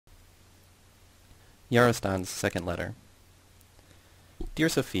Yarostan's second letter. Dear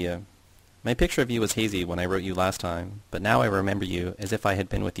Sophia, my picture of you was hazy when I wrote you last time, but now I remember you as if I had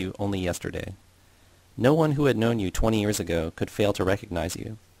been with you only yesterday. No one who had known you 20 years ago could fail to recognize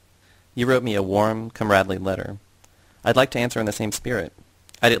you. You wrote me a warm, comradely letter. I'd like to answer in the same spirit.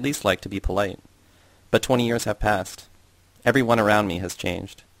 I'd at least like to be polite. But 20 years have passed. Everyone around me has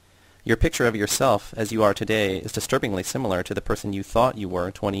changed. Your picture of yourself as you are today is disturbingly similar to the person you thought you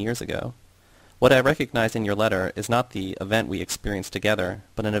were 20 years ago. What I recognize in your letter is not the event we experienced together,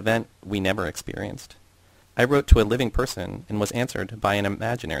 but an event we never experienced. I wrote to a living person and was answered by an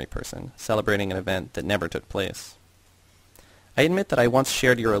imaginary person, celebrating an event that never took place. I admit that I once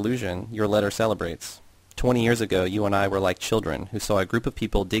shared your illusion your letter celebrates. 20 years ago, you and I were like children who saw a group of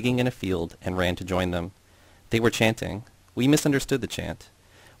people digging in a field and ran to join them. They were chanting. We misunderstood the chant.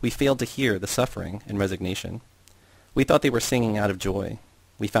 We failed to hear the suffering and resignation. We thought they were singing out of joy.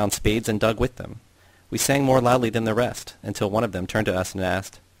 We found spades and dug with them. We sang more loudly than the rest, until one of them turned to us and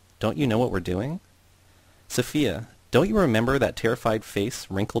asked, "Don't you know what we're doing?" Sophia, don't you remember that terrified face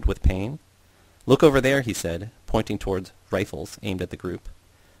wrinkled with pain? Look over there, he said, pointing towards rifles aimed at the group.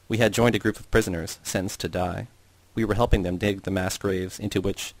 We had joined a group of prisoners sentenced to die. We were helping them dig the mass graves into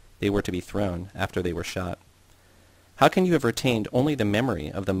which they were to be thrown after they were shot. How can you have retained only the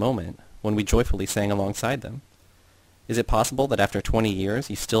memory of the moment when we joyfully sang alongside them? Is it possible that after 20 years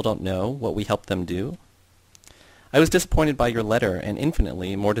you still don't know what we helped them do? I was disappointed by your letter and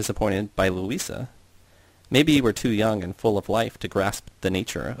infinitely more disappointed by Louisa. Maybe you were too young and full of life to grasp the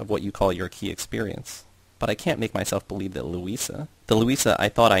nature of what you call your key experience. But I can't make myself believe that Louisa, the Louisa I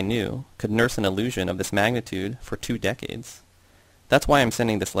thought I knew, could nurse an illusion of this magnitude for 2 decades. That's why I'm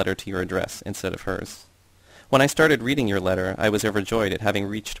sending this letter to your address instead of hers. When I started reading your letter, I was overjoyed at having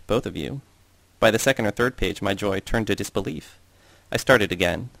reached both of you. By the second or third page, my joy turned to disbelief. I started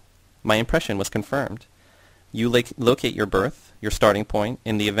again. My impression was confirmed. You locate your birth, your starting point,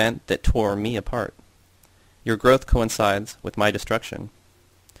 in the event that tore me apart. Your growth coincides with my destruction.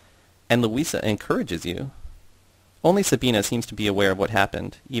 And Louisa encourages you. Only Sabina seems to be aware of what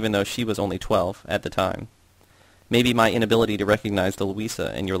happened, even though she was only 12 at the time. Maybe my inability to recognize the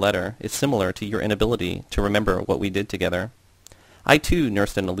Louisa in your letter is similar to your inability to remember what we did together. I too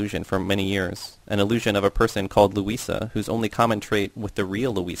nursed an illusion for many years, an illusion of a person called Louisa whose only common trait with the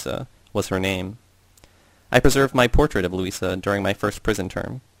real Louisa was her name. I preserved my portrait of Louisa during my first prison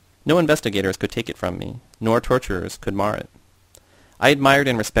term. No investigators could take it from me, nor torturers could mar it. I admired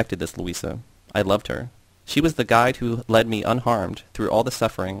and respected this Louisa. I loved her. She was the guide who led me unharmed through all the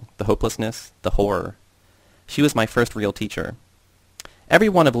suffering, the hopelessness, the horror. She was my first real teacher. Every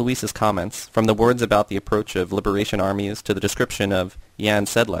one of Louisa's comments, from the words about the approach of liberation armies to the description of Jan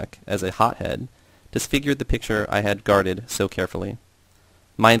Sedlec as a hothead, disfigured the picture I had guarded so carefully.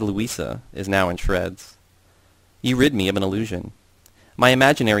 My Louisa is now in shreds. You rid me of an illusion. My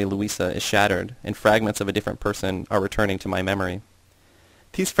imaginary Louisa is shattered, and fragments of a different person are returning to my memory.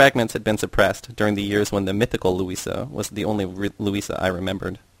 These fragments had been suppressed during the years when the mythical Louisa was the only Louisa I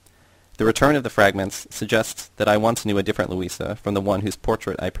remembered. The return of the fragments suggests that I once knew a different Louisa from the one whose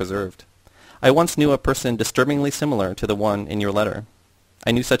portrait I preserved. I once knew a person disturbingly similar to the one in your letter.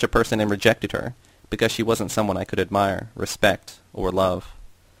 I knew such a person and rejected her, because she wasn't someone I could admire, respect, or love.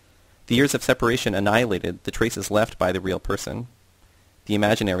 The years of separation annihilated the traces left by the real person. The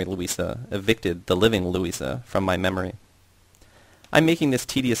imaginary Louisa evicted the living Louisa from my memory. I'm making this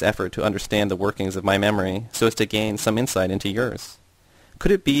tedious effort to understand the workings of my memory so as to gain some insight into yours.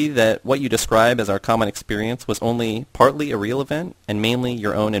 Could it be that what you describe as our common experience was only partly a real event and mainly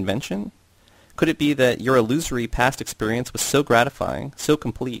your own invention? Could it be that your illusory past experience was so gratifying, so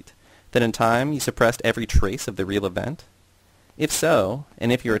complete, that in time you suppressed every trace of the real event? If so,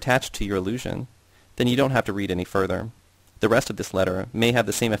 and if you're attached to your illusion, then you don't have to read any further. The rest of this letter may have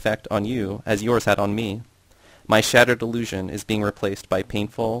the same effect on you as yours had on me. My shattered illusion is being replaced by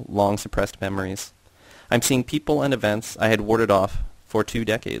painful, long-suppressed memories. I'm seeing people and events I had warded off for 2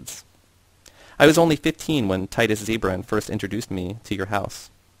 decades. I was only 15 when Titus Zabran first introduced me to your house.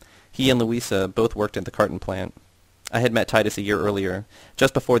 He and Louisa both worked at the carton plant. I had met Titus a year earlier,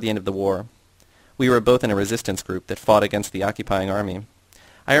 just before the end of the war. We were both in a resistance group that fought against the occupying army.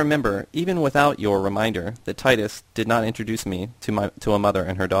 I remember, even without your reminder, that Titus did not introduce me to a mother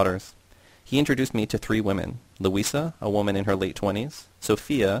and her daughters. He introduced me to 3 women, Louisa, a woman in her late 20s,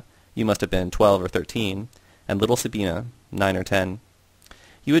 Sophia, you must have been 12 or 13, and little Sabina, 9 or 10.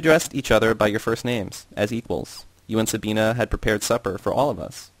 You addressed each other by your first names, as equals. You and Sabina had prepared supper for all of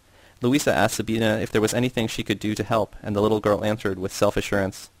us. Louisa asked Sabina if there was anything she could do to help, and the little girl answered with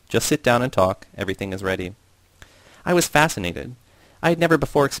self-assurance, "Just sit down and talk. Everything is ready." I was fascinated. I had never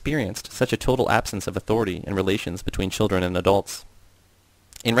before experienced such a total absence of authority in relations between children and adults.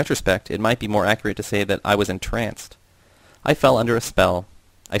 In retrospect, it might be more accurate to say that I was entranced. I fell under a spell.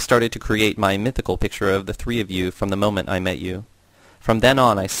 I started to create my mythical picture of the three of you from the moment I met you. From then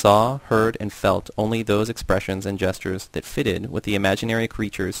on I saw, heard, and felt only those expressions and gestures that fitted with the imaginary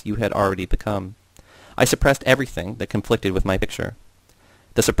creatures you had already become. I suppressed everything that conflicted with my picture.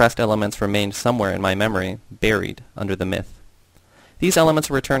 The suppressed elements remained somewhere in my memory, buried under the myth. These elements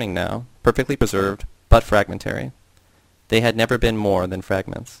were returning now, perfectly preserved, but fragmentary. They had never been more than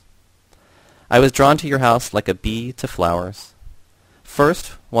fragments. I was drawn to your house like a bee to flowers.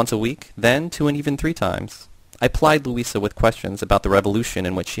 First, once a week, then 2 and even 3 times. I plied Louisa with questions about the revolution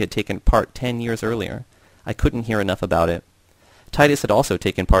in which she had taken part 10 years earlier. I couldn't hear enough about it. Titus had also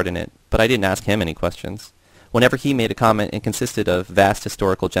taken part in it, but I didn't ask him any questions. Whenever he made a comment, it consisted of vast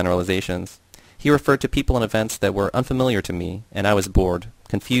historical generalizations. He referred to people and events that were unfamiliar to me, and I was bored,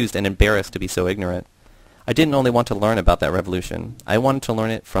 confused, and embarrassed to be so ignorant. I didn't only want to learn about that revolution. I wanted to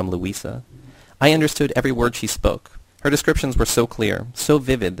learn it from Louisa. I understood every word she spoke. Her descriptions were so clear, so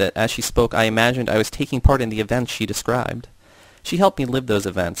vivid, that as she spoke I imagined I was taking part in the events she described. She helped me live those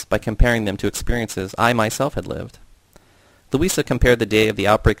events by comparing them to experiences I myself had lived. Louisa compared the day of the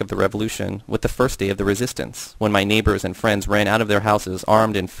outbreak of the revolution with the first day of the resistance, when my neighbors and friends ran out of their houses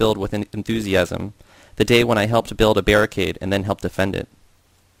armed and filled with enthusiasm, the day when I helped build a barricade and then helped defend it.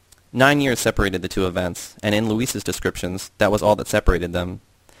 9 years separated the two events, and in Louisa's descriptions, that was all that separated them.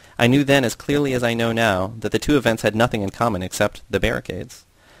 I knew then as clearly as I know now that the two events had nothing in common except the barricades.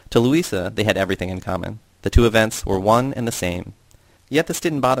 To Louisa, they had everything in common. The two events were one and the same. Yet this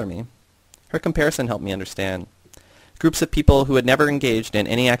didn't bother me. Her comparison helped me understand. Groups of people who had never engaged in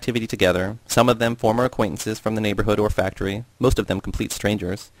any activity together, some of them former acquaintances from the neighborhood or factory, most of them complete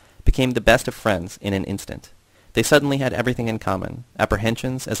strangers, became the best of friends in an instant. They suddenly had everything in common,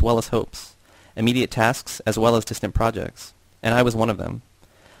 apprehensions as well as hopes, immediate tasks as well as distant projects, and I was one of them.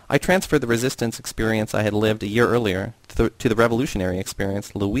 I transferred the resistance experience I had lived a year earlier to the revolutionary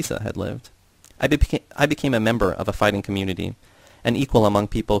experience Louisa had lived. I became a member of a fighting community, an equal among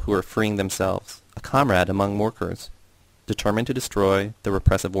people who were freeing themselves, a comrade among workers, determined to destroy the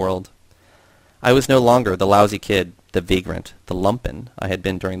repressive world. I was no longer the lousy kid, the vagrant, the lumpen I had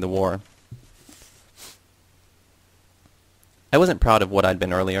been during the war. I wasn't proud of what I'd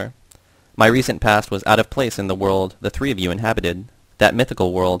been earlier. My recent past was out of place in the world the three of you inhabited, that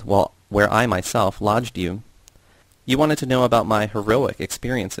mythical world where I myself lodged you. You wanted to know about my heroic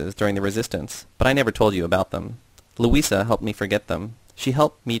experiences during the resistance, but I never told you about them. Louisa helped me forget them. She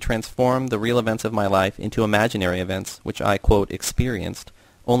helped me transform the real events of my life into imaginary events which I, quote, experienced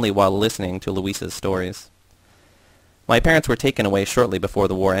only while listening to Louisa's stories. My parents were taken away shortly before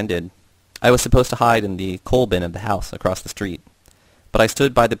the war ended. I was supposed to hide in the coal bin of the house across the street, but I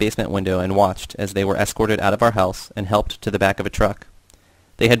stood by the basement window and watched as they were escorted out of our house and helped to the back of a truck.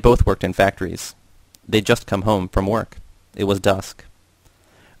 They had both worked in factories. They'd just come home from work. It was dusk.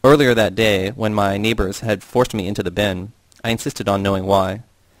 Earlier that day, when my neighbors had forced me into the bin, I insisted on knowing why.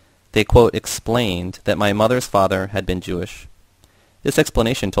 They, quote, explained that my mother's father had been Jewish. This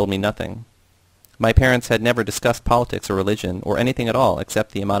explanation told me nothing. My parents had never discussed politics or religion or anything at all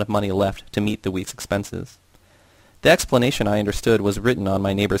except the amount of money left to meet the week's expenses. The explanation, I understood, was written on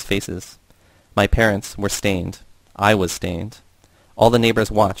my neighbors' faces. My parents were stained. I was stained. All the neighbors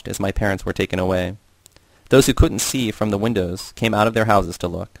watched as my parents were taken away. Those who couldn't see from the windows came out of their houses to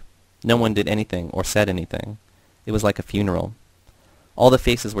look. No one did anything or said anything. It was like a funeral. All the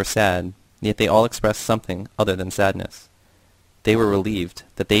faces were sad, yet they all expressed something other than sadness. They were relieved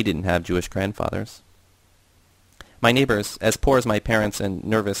that they didn't have Jewish grandfathers. My neighbors, as poor as my parents and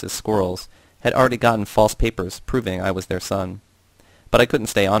nervous as squirrels, had already gotten false papers proving I was their son. But I couldn't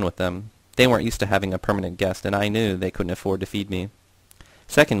stay on with them. They weren't used to having a permanent guest, and I knew they couldn't afford to feed me.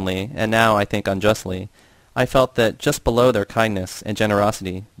 Secondly, and now I think unjustly, I felt that just below their kindness and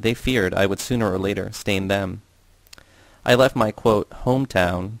generosity, they feared I would sooner or later stain them. I left my, quote,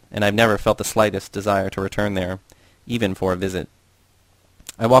 hometown, and I've never felt the slightest desire to return there, even for a visit.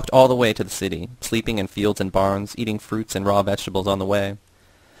 I walked all the way to the city, sleeping in fields and barns, eating fruits and raw vegetables on the way.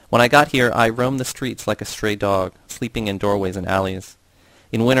 When I got here, I roamed the streets like a stray dog, sleeping in doorways and alleys.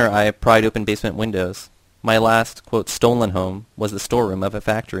 In winter, I pried open basement windows. My last, quote, stolen home was the storeroom of a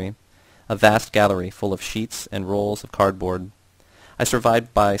factory, a vast gallery full of sheets and rolls of cardboard. I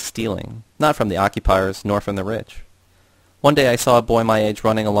survived by stealing, not from the occupiers nor from the rich. One day I saw a boy my age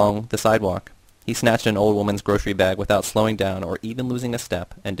running along the sidewalk. He snatched an old woman's grocery bag without slowing down or even losing a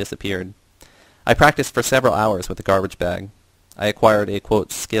step and disappeared. I practiced for several hours with the garbage bag. I acquired a,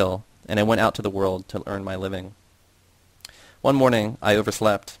 quote, skill, and I went out to the world to earn my living. One morning, I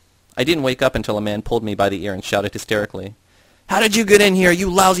overslept. I didn't wake up until a man pulled me by the ear and shouted hysterically, "How did you get in here, you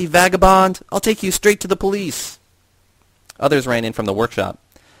lousy vagabond? I'll take you straight to the police." Others ran in from the workshop.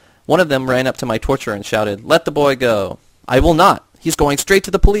 One of them ran up to my torturer and shouted, "Let the boy go." "I will not. He's going straight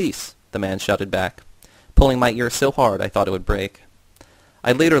to the police," the man shouted back, pulling my ear so hard I thought it would break.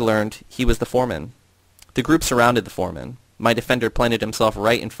 I later learned he was the foreman. The group surrounded the foreman. My defender planted himself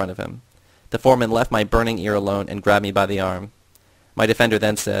right in front of him. The foreman left my burning ear alone and grabbed me by the arm. My defender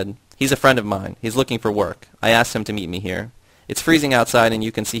then said, "He's a friend of mine. He's looking for work. I asked him to meet me here. It's freezing outside and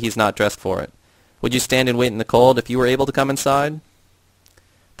you can see he's not dressed for it. Would you stand and wait in the cold if you were able to come inside?"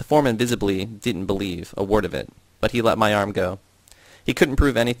 The foreman visibly didn't believe a word of it, but he let my arm go. He couldn't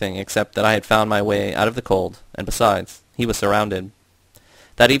prove anything except that I had found my way out of the cold, and besides, he was surrounded.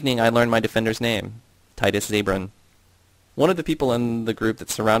 That evening I learned my defender's name, Titus Zabrin. One of the people in the group that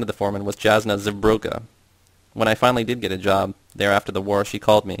surrounded the foreman was Jasna Zibroka. When I finally did get a job there after the war, she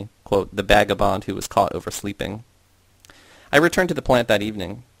called me, quote, "the vagabond who was caught oversleeping." I returned to the plant that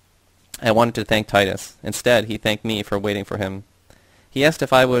evening. I wanted to thank Titus. Instead, he thanked me for waiting for him. He asked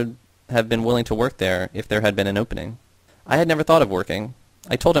if I would have been willing to work there if there had been an opening. I had never thought of working.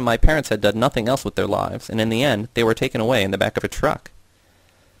 I told him my parents had done nothing else with their lives, and in the end they were taken away in the back of a truck.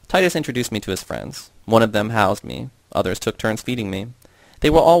 Titus introduced me to his friends. One of them housed me. Others took turns feeding me. They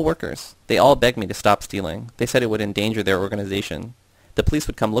were all workers. They all begged me to stop stealing. They said it would endanger their organization. The police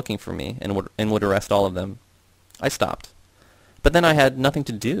would come looking for me and would arrest all of them. I stopped. But then I had nothing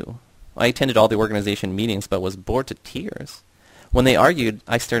to do. I attended all the organization meetings but was bored to tears. When they argued,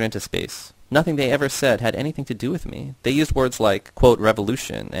 I stared into space. Nothing they ever said had anything to do with me. They used words like, quote,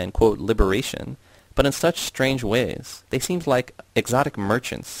 revolution and, quote, liberation, but in such strange ways. They seemed like exotic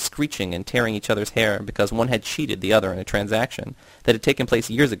merchants screeching and tearing each other's hair because one had cheated the other in a transaction that had taken place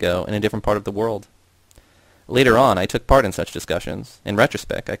years ago in a different part of the world. Later on, I took part in such discussions. In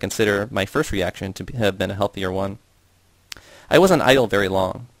retrospect, I consider my first reaction to have been a healthier one. I wasn't idle very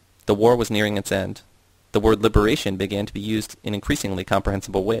long. The war was nearing its end. The word liberation began to be used in increasingly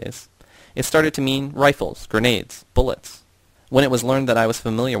comprehensible ways. It started to mean rifles, grenades, bullets. When it was learned that I was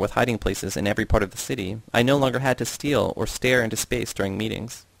familiar with hiding places in every part of the city, I no longer had to steal or stare into space during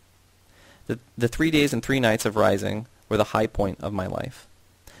meetings. The 3 days and 3 nights of Rising were the high point of my life.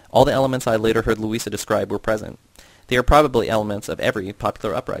 All the elements I later heard Louisa describe were present. They are probably elements of every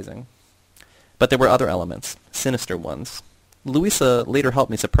popular uprising. But there were other elements, sinister ones. Louisa later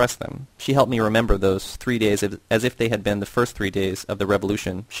helped me suppress them. She helped me remember those 3 days as if they had been the first 3 days of the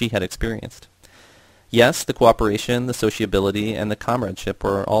revolution she had experienced. Yes, the cooperation, the sociability, and the comradeship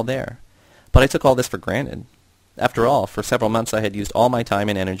were all there. But I took all this for granted. After all, for several months I had used all my time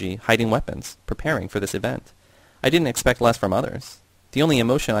and energy hiding weapons, preparing for this event. I didn't expect less from others. The only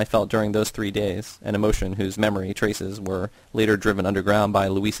emotion I felt during those 3 days, an emotion whose memory traces were later driven underground by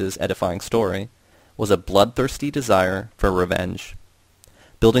Louisa's edifying story, was a bloodthirsty desire for revenge.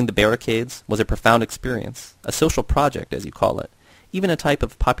 Building the barricades was a profound experience, a social project, as you call it, even a type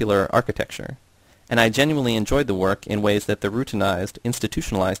of popular architecture. And I genuinely enjoyed the work in ways that the routinized,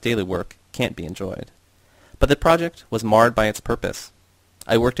 institutionalized daily work can't be enjoyed. But the project was marred by its purpose.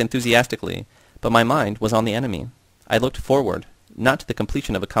 I worked enthusiastically, but my mind was on the enemy. I looked forward, not to the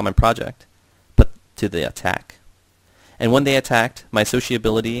completion of a common project, but to the attack. And when they attacked, my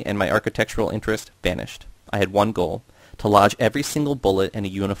sociability and my architectural interest vanished. I had one goal, to lodge every single bullet in a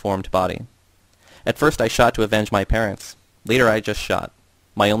uniformed body. At first I shot to avenge my parents. Later I just shot.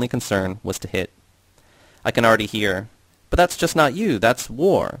 My only concern was to hit. I can already hear, "But that's just not you, that's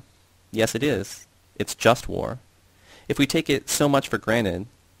war." Yes, it is. It's just war. If we take it so much for granted,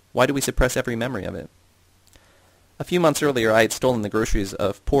 why do we suppress every memory of it? A few months earlier I had stolen the groceries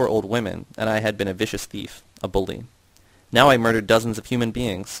of poor old women, and I had been a vicious thief, a bully. Now I murdered dozens of human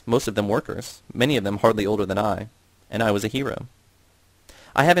beings, most of them workers, many of them hardly older than I, and I was a hero.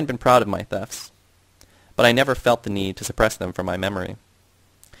 I haven't been proud of my thefts, but I never felt the need to suppress them from my memory.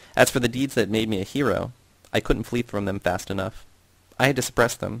 As for the deeds that made me a hero, I couldn't flee from them fast enough. I had to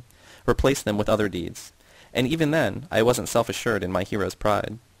suppress them, replace them with other deeds, and even then I wasn't self-assured in my hero's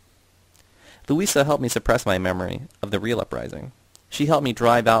pride. Louisa helped me suppress my memory of the real uprising. She helped me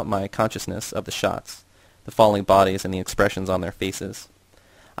drive out my consciousness of the shots, the falling bodies and the expressions on their faces.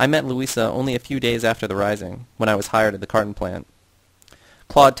 I met Louisa only a few days after the rising, when I was hired at the carton plant.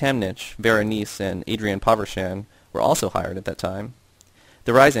 Claude Tamnich, Vera Nice, and Adrian Povershan were also hired at that time.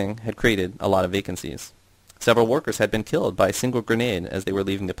 The rising had created a lot of vacancies. Several workers had been killed by a single grenade as they were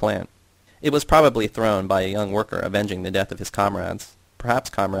leaving the plant. It was probably thrown by a young worker avenging the death of his comrades,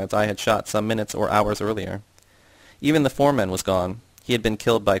 perhaps comrades I had shot some minutes or hours earlier. Even the foreman was gone. He had been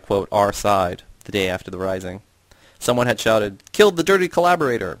killed by, quote, our side, the day after the rising. Someone had shouted, "Killed the dirty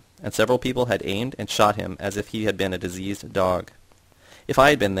collaborator!" and several people had aimed and shot him as if he had been a diseased dog. If I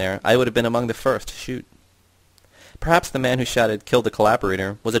had been there, I would have been among the first to shoot. Perhaps the man who shouted, "Kill the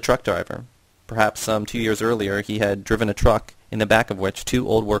collaborator," was a truck driver. Perhaps some 2 years earlier he had driven a truck in the back of which 2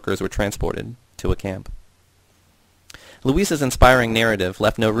 old workers were transported to a camp. Louisa's inspiring narrative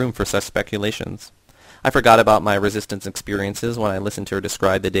left no room for such speculations. I forgot about my resistance experiences when I listened to her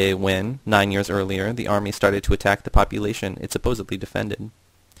describe the day when, 9 years earlier, the army started to attack the population it supposedly defended.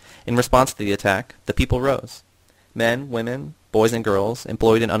 In response to the attack, the people rose. Men, women, boys and girls,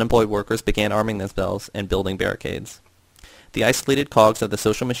 employed and unemployed workers began arming themselves and building barricades. The isolated cogs of the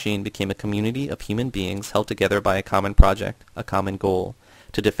social machine became a community of human beings held together by a common project, a common goal,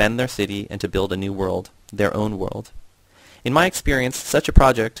 to defend their city and to build a new world, their own world. In my experience, such a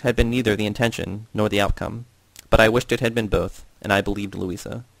project had been neither the intention nor the outcome, but I wished it had been both, and I believed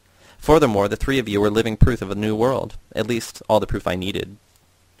Louisa. Furthermore, the 3 of you were living proof of a new world, at least all the proof I needed.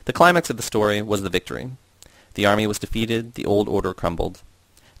 The climax of the story was the victory. The army was defeated, the old order crumbled.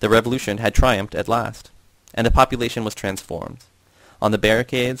 The revolution had triumphed at last, and the population was transformed. On the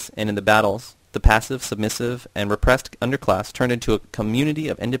barricades and in the battles, the passive, submissive, and repressed underclass turned into a community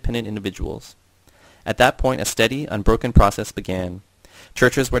of independent individuals. At that point, a steady, unbroken process began.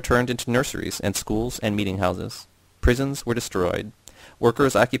 Churches were turned into nurseries and schools and meeting houses. Prisons were destroyed.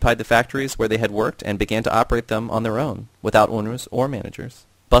 Workers occupied the factories where they had worked and began to operate them on their own, without owners or managers.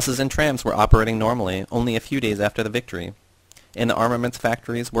 Buses and trams were operating normally only a few days after the victory. In the armaments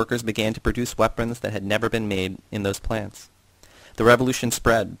factories, workers began to produce weapons that had never been made in those plants. The revolution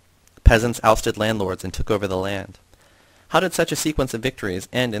spread. Peasants ousted landlords and took over the land. How did such a sequence of victories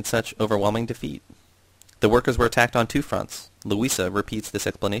end in such overwhelming defeat? The workers were attacked on 2 fronts. Louisa repeats this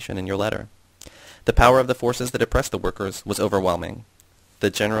explanation in your letter. The power of the forces that oppressed the workers was overwhelming. The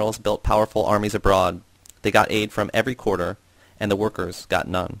generals built powerful armies abroad. They got aid from every quarter, and the workers got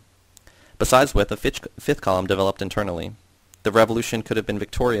none. Besides which, a fifth column developed internally. The revolution could have been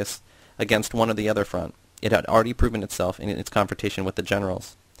victorious against one or the other front. It had already proven itself in its confrontation with the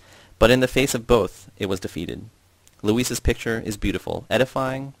generals. But in the face of both, it was defeated. Louisa's picture is beautiful,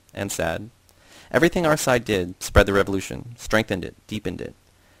 edifying, and sad. Everything our side did spread the revolution, strengthened it, deepened it.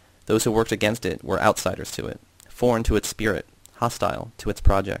 Those who worked against it were outsiders to it, foreign to its spirit, hostile to its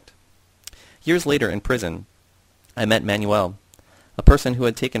project. Years later in prison, I met Manuel, a person who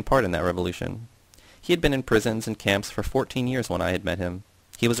had taken part in that revolution. He had been in prisons and camps for 14 years when I had met him.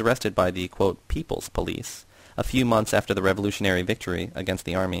 He was arrested by the, quote, People's Police a few months after the revolutionary victory against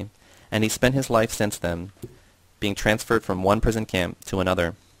the army, and he spent his life since then being transferred from one prison camp to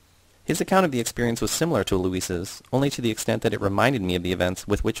another. His account of the experience was similar to Louisa's, only to the extent that it reminded me of the events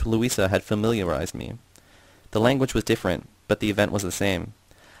with which Louisa had familiarized me. The language was different, but the event was the same.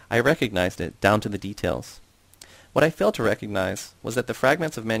 I recognized it, down to the details. What I failed to recognize was that the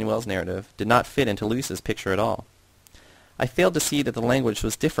fragments of Manuel's narrative did not fit into Louisa's picture at all. I failed to see that the language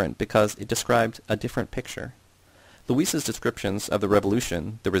was different because it described a different picture. Louisa's descriptions of the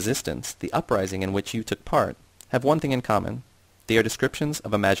revolution, the resistance, the uprising in which you took part, have one thing in common. They are descriptions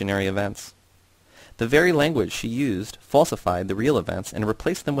of imaginary events. The very language she used falsified the real events and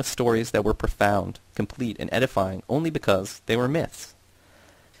replaced them with stories that were profound, complete, and edifying only because they were myths.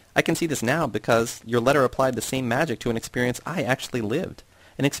 I can see this now because your letter applied the same magic to an experience I actually lived,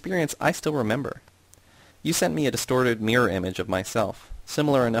 an experience I still remember. You sent me a distorted mirror image of myself,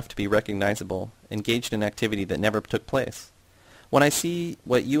 similar enough to be recognizable, engaged in activity that never took place. When I see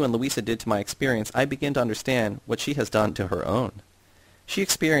what you and Louisa did to my experience, I begin to understand what she has done to her own. She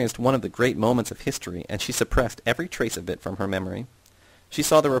experienced one of the great moments of history, and she suppressed every trace of it from her memory. She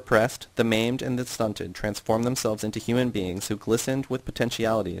saw the repressed, the maimed, and the stunted transform themselves into human beings who glistened with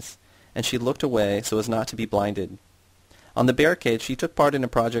potentialities, and she looked away so as not to be blinded. On the barricade, she took part in a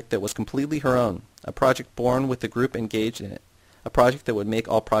project that was completely her own, a project born with the group engaged in it, a project that would make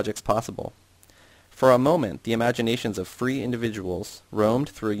all projects possible. For a moment, the imaginations of free individuals roamed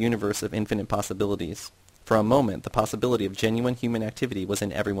through a universe of infinite possibilities. For a moment, the possibility of genuine human activity was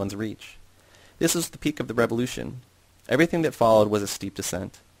in everyone's reach. This was the peak of the revolution. Everything that followed was a steep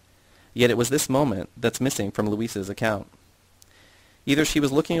descent. Yet it was this moment that's missing from Louisa's account. Either she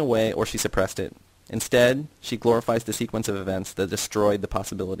was looking away or she suppressed it. Instead, she glorifies the sequence of events that destroyed the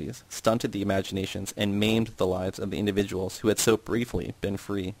possibilities, stunted the imaginations, and maimed the lives of the individuals who had so briefly been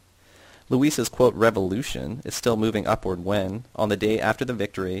free. Louisa's, quote, revolution is still moving upward when, on the day after the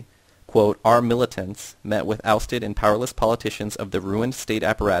victory, quote, our militants met with ousted and powerless politicians of the ruined state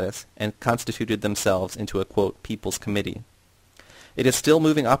apparatus and constituted themselves into a, quote, people's committee. It is still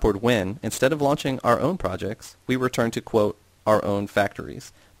moving upward when, instead of launching our own projects, we return to, quote, our own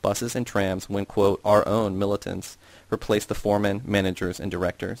factories, buses and trams when, quote, our own militants replace the foremen, managers, and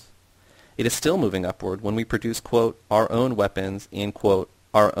directors. It is still moving upward when we produce, quote, our own weapons in, quote,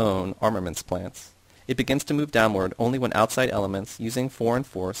 our own armaments plants. It begins to move downward only when outside elements using foreign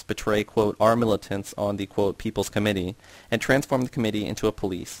force betray, quote, our militants on the, quote, People's Committee and transform the committee into a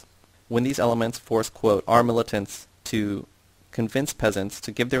police. When these elements force, quote, our militants to convince peasants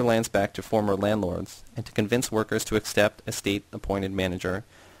to give their lands back to former landlords and to convince workers to accept a state-appointed manager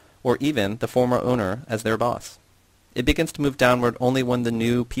or even the former owner as their boss. It begins to move downward only when the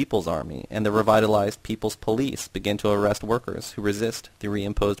new People's Army and the revitalized People's Police begin to arrest workers who resist the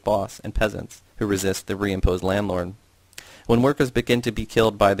reimposed boss and peasants who resist the reimposed landlord. When workers begin to be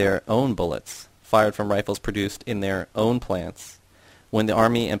killed by their own bullets, fired from rifles produced in their own plants. When the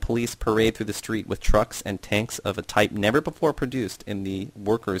army and police parade through the street with trucks and tanks of a type never before produced in the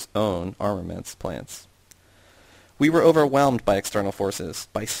workers' own armaments plants. We were overwhelmed by external forces,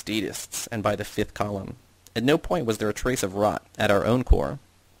 by statists, and by the fifth column. At no point was there a trace of rot at our own core.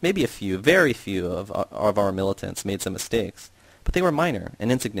 Maybe a few, very few of our militants made some mistakes, but they were minor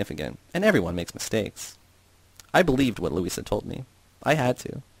and insignificant, and everyone makes mistakes. I believed what Louisa told me. I had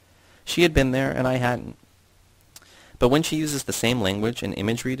to. She had been there, and I hadn't. But when she uses the same language and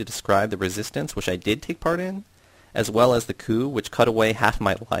imagery to describe the resistance which I did take part in, as well as the coup which cut away half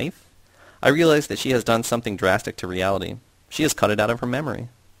my life, I realize that she has done something drastic to reality. She has cut it out of her memory.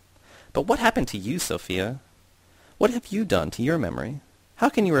 But what happened to you, Sophia? What have you done to your memory? How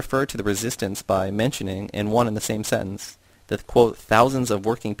can you refer to the resistance by mentioning, in one and the same sentence, the, quote, thousands of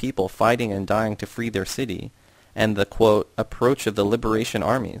working people fighting and dying to free their city, and the, quote, approach of the liberation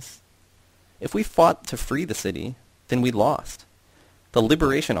armies? If we fought to free the city, then we lost. The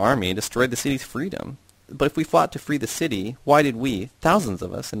liberation army destroyed the city's freedom. But if we fought to free the city, why did we, thousands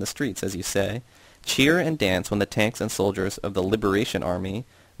of us in the streets, as you say, cheer and dance when the tanks and soldiers of the liberation army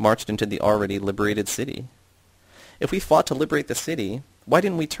marched into the already liberated city? If we fought to liberate the city, why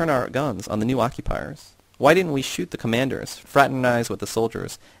didn't we turn our guns on the new occupiers? Why didn't we shoot the commanders, fraternize with the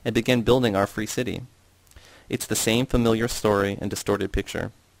soldiers, and begin building our free city? It's the same familiar story and distorted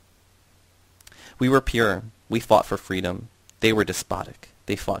picture. We were pure. We fought for freedom. They were despotic.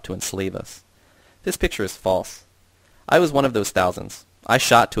 They fought to enslave us. This picture is false. I was one of those thousands. I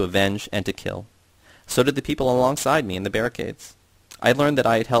shot to avenge and to kill. So did the people alongside me in the barricades. I learned that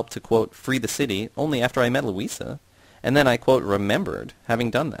I had helped to, quote, free the city only after I met Louisa, and then I, quote, remembered having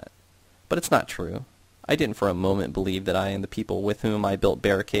done that. But it's not true. I didn't for a moment believe that I and the people with whom I built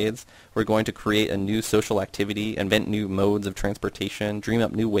barricades were going to create a new social activity, invent new modes of transportation, dream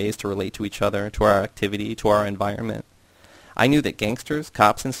up new ways to relate to each other, to our activity, to our environment. I knew that gangsters,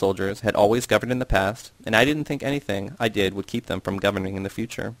 cops, and soldiers had always governed in the past, and I didn't think anything I did would keep them from governing in the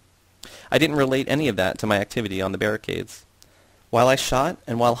future. I didn't relate any of that to my activity on the barricades. While I shot,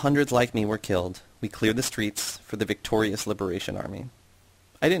 and while hundreds like me were killed, we cleared the streets for the victorious Liberation Army.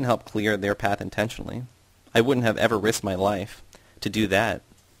 I didn't help clear their path intentionally. I wouldn't have ever risked my life to do that.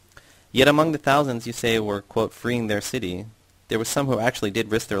 Yet among the thousands you say were, quote, freeing their city, there were some who actually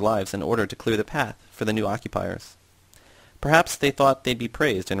did risk their lives in order to clear the path for the new occupiers. Perhaps they thought they'd be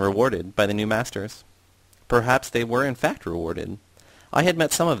praised and rewarded by the new masters. Perhaps they were in fact rewarded. I had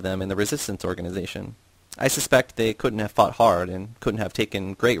met some of them in the resistance organization. I suspect they couldn't have fought hard and couldn't have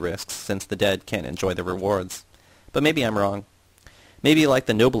taken great risks since the dead can't enjoy the rewards. But maybe I'm wrong. Maybe like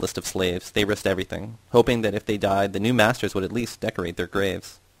the noblest of slaves, they risked everything, hoping that if they died, the new masters would at least decorate their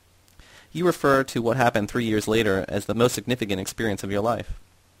graves. You refer to what happened 3 years later as the most significant experience of your life.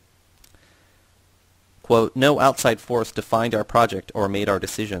 Quote, no outside force defined our project or made our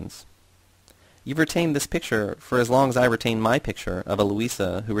decisions. You've retained this picture for as long as I retained my picture of a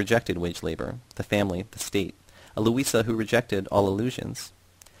Louisa who rejected wage labor, the family, the state, a Louisa who rejected all illusions.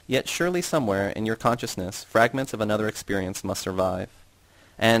 Yet surely somewhere in your consciousness fragments of another experience must survive.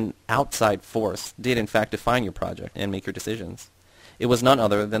 An outside force did in fact define your project and make your decisions. It was none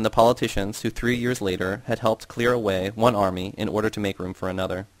other than the politicians who 3 years later had helped clear away one army in order to make room for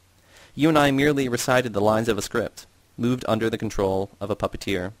another. You and I merely recited the lines of a script, moved under the control of a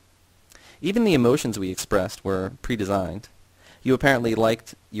puppeteer. Even the emotions we expressed were pre-designed. You apparently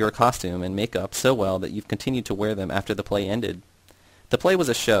liked your costume and makeup so well that you've continued to wear them after the play ended. The play was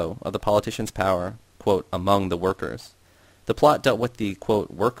a show of the politicians' power, quote, among the workers. The plot dealt with the,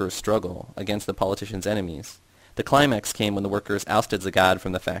 quote, workers' struggle against the politicians' enemies. The climax came when the workers ousted Zagad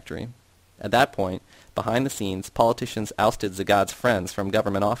from the factory. At that point, behind the scenes, politicians ousted Zagad's friends from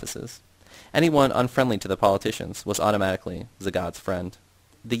government offices. Anyone unfriendly to the politicians was automatically Zagad's friend.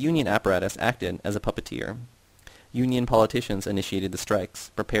 The union apparatus acted as a puppeteer. Union politicians initiated the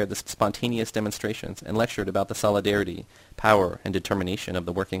strikes, prepared the spontaneous demonstrations, and lectured about the solidarity, power, and determination of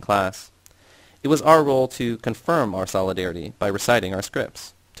the working class. It was our role to confirm our solidarity by reciting our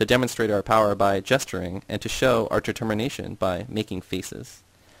scripts, to demonstrate our power by gesturing, and to show our determination by making faces.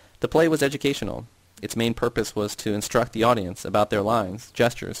 The play was educational. Its main purpose was to instruct the audience about their lines,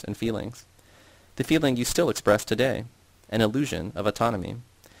 gestures, and feelings. The feeling you still express today, an illusion of autonomy.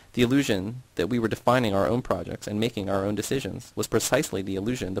 The illusion that we were defining our own projects and making our own decisions was precisely the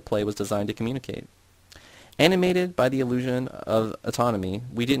illusion the play was designed to communicate. Animated by the illusion of autonomy,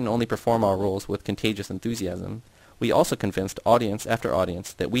 we didn't only perform our roles with contagious enthusiasm, we also convinced audience after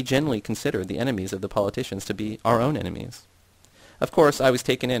audience that we generally considered the enemies of the politicians to be our own enemies. Of course, I was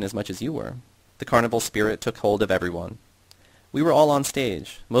taken in as much as you were. The carnival spirit took hold of everyone. We were all on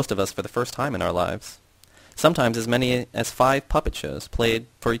stage, most of us for the first time in our lives. Sometimes as many as 5 puppet shows played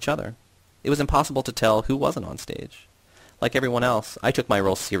for each other. It was impossible to tell who wasn't on stage. Like everyone else, I took my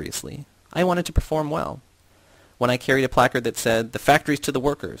role seriously. I wanted to perform well. When I carried a placard that said, "The factories to the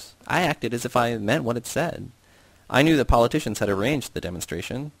workers," I acted as if I meant what it said. I knew that politicians had arranged the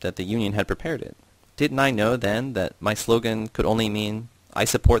demonstration, that the union had prepared it. Didn't I know then that my slogan could only mean, "I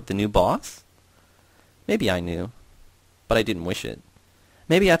support the new boss"? Maybe I knew, but I didn't wish it.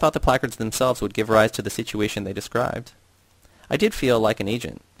 Maybe I thought the placards themselves would give rise to the situation they described. I did feel like an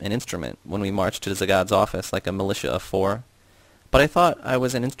agent, an instrument, when we marched to Zagad's office like a militia of 4. But I thought I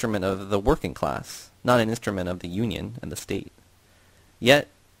was an instrument of the working class, not an instrument of the union and the state. Yet,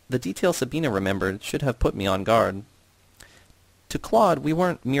 the detail Sabina remembered should have put me on guard. To Claude, we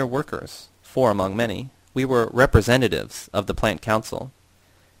weren't mere workers, 4 among many. We were representatives of the plant council,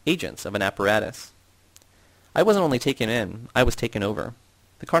 agents of an apparatus. I wasn't only taken in, I was taken over.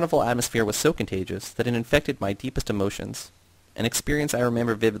 The carnival atmosphere was so contagious that it infected my deepest emotions. An experience I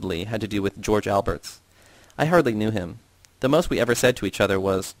remember vividly had to do with George Alberts. I hardly knew him. The most we ever said to each other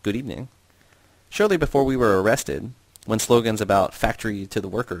was, "Good evening." Shortly before we were arrested, when slogans about "factory to the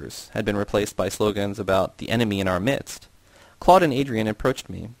workers" had been replaced by slogans about the enemy in our midst, Claude and Adrian approached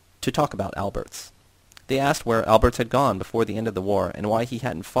me to talk about Alberts. They asked where Alberts had gone before the end of the war and why he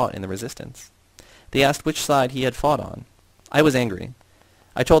hadn't fought in the resistance. They asked which side he had fought on. I was angry.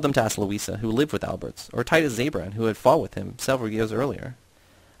 I told them to ask Louisa, who lived with Alberts, or Titus Zabran, who had fought with him several years earlier.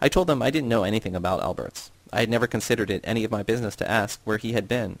 I told them I didn't know anything about Alberts. I had never considered it any of my business to ask where he had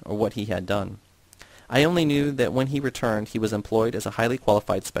been or what he had done. I only knew that when he returned he was employed as a highly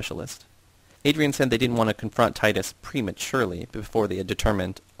qualified specialist. Adrian said they didn't want to confront Titus prematurely before they had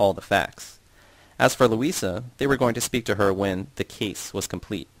determined all the facts. As for Louisa, they were going to speak to her when the case was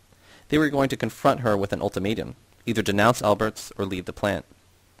complete. They were going to confront her with an ultimatum, either denounce Alberts or leave the plant.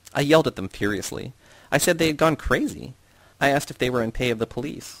 I yelled at them furiously. I said they had gone crazy. I asked if they were in pay of the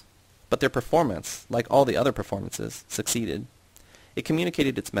police. But their performance, like all the other performances, succeeded. It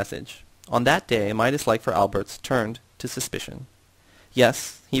communicated its message. On that day, my dislike for Alberts turned to suspicion.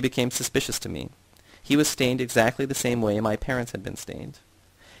 Yes, he became suspicious to me. He was stained exactly the same way my parents had been stained.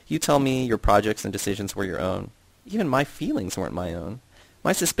 You tell me your projects and decisions were your own. Even my feelings weren't my own.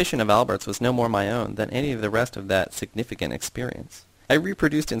 My suspicion of Alberts was no more my own than any of the rest of that significant experience. I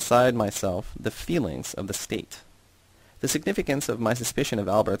reproduced inside myself the feelings of the state. The significance of my suspicion of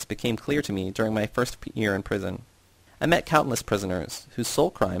Alberts became clear to me during my first year in prison. I met countless prisoners whose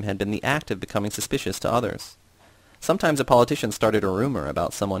sole crime had been the act of becoming suspicious to others. Sometimes a politician started a rumor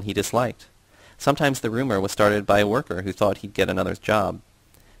about someone he disliked. Sometimes the rumor was started by a worker who thought he'd get another's job.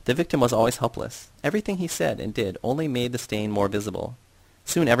 The victim was always helpless. Everything he said and did only made the stain more visible.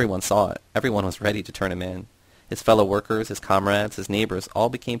 Soon everyone saw it. Everyone was ready to turn him in. His fellow workers, his comrades, his neighbors all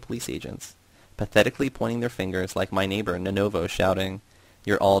became police agents, pathetically pointing their fingers like my neighbor Nonovo shouting,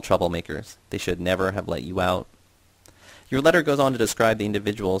 "You're all troublemakers. They should never have let you out." Your letter goes on to describe the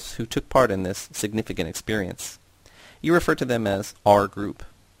individuals who took part in this significant experience. You refer to them as our group.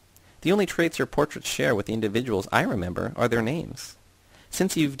 The only traits your portraits share with the individuals I remember are their names.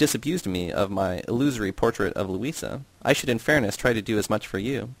 Since you've disabused me of my illusory portrait of Louisa, I should in fairness try to do as much for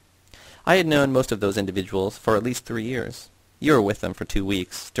you. I had known most of those individuals for at least 3 years. You were with them for 2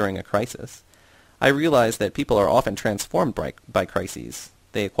 weeks, during a crisis. I realized that people are often transformed by crises.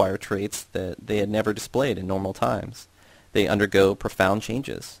 They acquire traits that they had never displayed in normal times. They undergo profound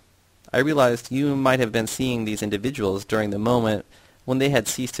changes. I realized you might have been seeing these individuals during the moment when they had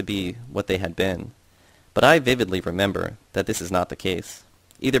ceased to be what they had been. But I vividly remember that this is not the case,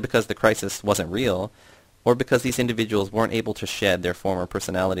 either because the crisis wasn't real, or because these individuals weren't able to shed their former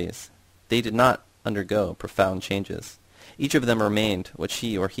personalities. They did not undergo profound changes. Each of them remained what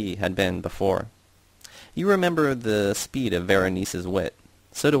she or he had been before. You remember the speed of Berenice's wit.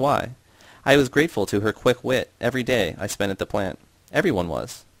 So do I. I was grateful to her quick wit every day I spent at the plant. Everyone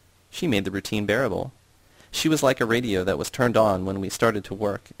was. She made the routine bearable. She was like a radio that was turned on when we started to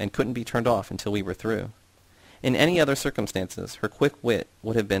work and couldn't be turned off until we were through. In any other circumstances, her quick wit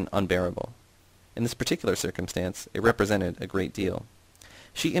would have been unbearable. In this particular circumstance, it represented a great deal.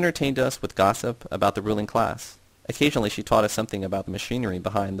 She entertained us with gossip about the ruling class. Occasionally she taught us something about the machinery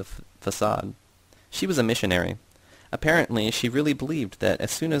behind the facade. She was a missionary. Apparently she really believed that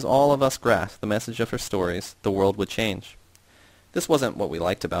as soon as all of us grasped the message of her stories, the world would change. This wasn't what we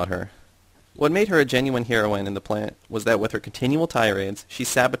liked about her. What made her a genuine heroine in the plant was that with her continual tirades, she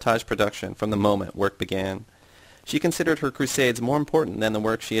sabotaged production from the moment work began. She considered her crusades more important than the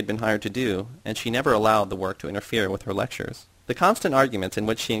work she had been hired to do, and she never allowed the work to interfere with her lectures. The constant arguments in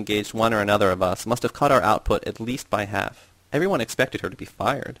which she engaged one or another of us must have cut our output at least by half. Everyone expected her to be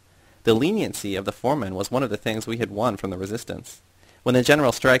fired. The leniency of the foreman was one of the things we had won from the resistance. When the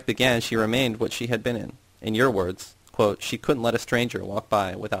general strike began, she remained what she had been in. In your words, quote, she couldn't let a stranger walk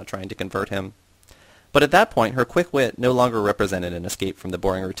by without trying to convert him. But at that point, her quick wit no longer represented an escape from the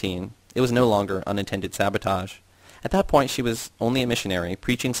boring routine. It was no longer unintended sabotage. At that point, she was only a missionary,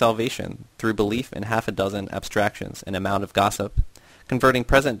 preaching salvation through belief in half a dozen abstractions and a mound of gossip, converting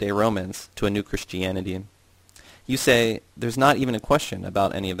present-day Romans to a new Christianity. You say, there's not even a question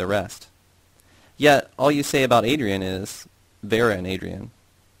about any of the rest. Yet, all you say about Adrian is, Vera and Adrian.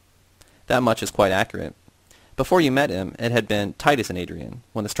 That much is quite accurate. Before you met him, it had been Titus and Adrian.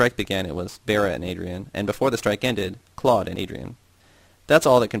 When the strike began, it was Vera and Adrian, and before the strike ended, Claude and Adrian. That's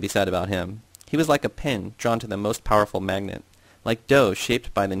all that can be said about him. He was like a pin drawn to the most powerful magnet, like dough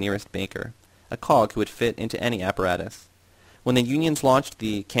shaped by the nearest baker, a cog who would fit into any apparatus. When the unions launched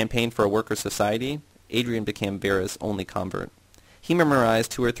the Campaign for a Workers' Society, Adrian became Vera's only convert. He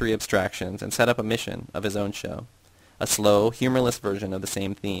memorized 2 or 3 abstractions and set up a mission of his own show, a slow, humorless version of the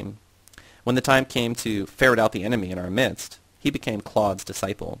same theme. When the time came to ferret out the enemy in our midst, he became Claude's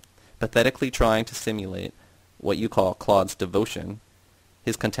disciple, pathetically trying to simulate what you call Claude's devotion,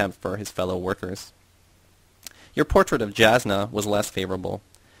 his contempt for his fellow workers. Your portrait of Jasna was less favorable.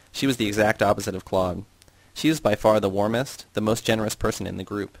 She was the exact opposite of Claude. She was by far the warmest, the most generous person in the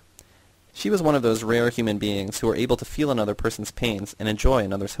group. She was one of those rare human beings who are able to feel another person's pains and enjoy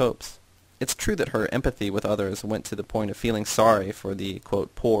another's hopes. It's true that her empathy with others went to the point of feeling sorry for the,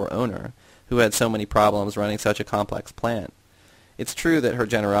 quote, poor owner, who had so many problems running such a complex plant. It's true that her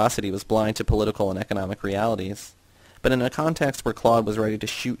generosity was blind to political and economic realities. But in a context where Claude was ready to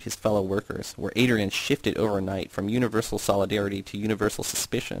shoot his fellow workers, where Adrian shifted overnight from universal solidarity to universal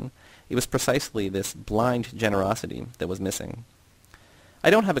suspicion, it was precisely this blind generosity that was missing. I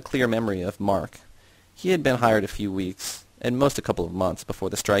don't have a clear memory of Mark. He had been hired a few weeks, at most a couple of months,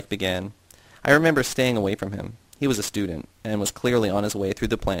 before the strike began. I remember staying away from him. He was a student, and was clearly on his way through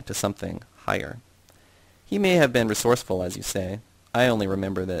the plant to something higher. He may have been resourceful, as you say. I only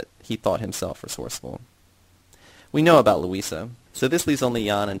remember that he thought himself resourceful. We know about Louisa, so this leaves only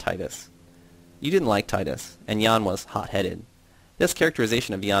Jan and Titus. You didn't like Titus, and Jan was hot-headed. This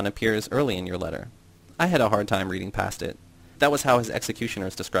characterization of Jan appears early in your letter. I had a hard time reading past it. That was how his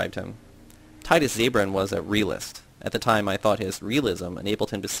executioners described him. Titus Zabrin was a realist. At the time I thought his realism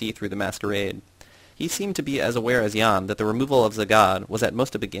enabled him to see through the masquerade. He seemed to be as aware as Jan that the removal of Zagad was at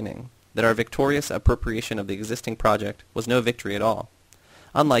most a beginning, that our victorious appropriation of the existing project was no victory at all.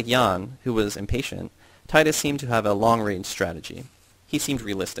 Unlike Jan, who was impatient, Titus seemed to have a long-range strategy. He seemed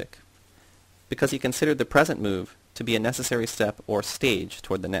realistic, because he considered the present move to be a necessary step or stage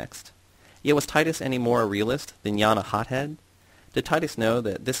toward the next. Yet was Titus any more a realist than Jan a hothead? Did Titus know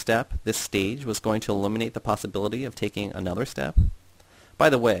that this step, this stage, was going to eliminate the possibility of taking another step? By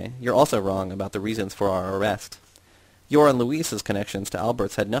the way, you're also wrong about the reasons for our arrest. Your and Louisa's connections to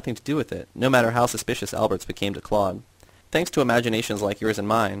Albert's had nothing to do with it, no matter how suspicious Albert's became to Claude. Thanks to imaginations like yours and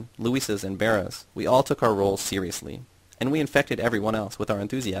mine, Louisa's and Vera's, we all took our roles seriously, and we infected everyone else with our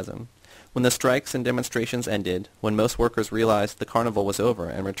enthusiasm. When the strikes and demonstrations ended, when most workers realized the carnival was over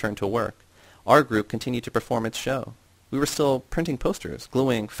and returned to work, our group continued to perform its show. We were still printing posters,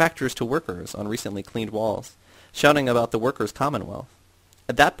 gluing "Factors to Workers" on recently cleaned walls, shouting about the workers' commonwealth.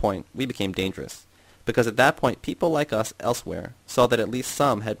 At that point, we became dangerous, because at that point people like us elsewhere saw that at least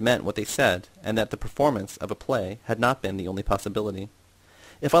some had meant what they said, and that the performance of a play had not been the only possibility.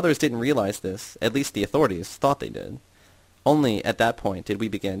 If others didn't realize this, at least the authorities thought they did. Only at that point did we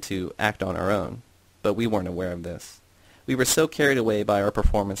begin to act on our own, but we weren't aware of this. We were so carried away by our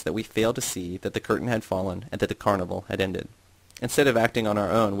performance that we failed to see that the curtain had fallen and that the carnival had ended. Instead of acting on our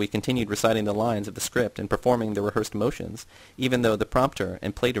own, we continued reciting the lines of the script and performing the rehearsed motions, even though the prompter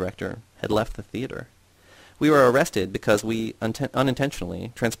and play director had left the theater. We were arrested because we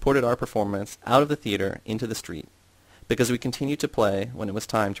unintentionally transported our performance out of the theater into the street, because we continued to play when it was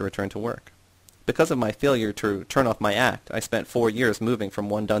time to return to work. Because of my failure to turn off my act, I spent 4 years moving from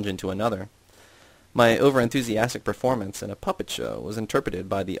one dungeon to another. My overenthusiastic performance in a puppet show was interpreted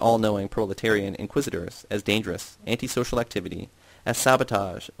by the all-knowing proletarian inquisitors as dangerous, antisocial activity, as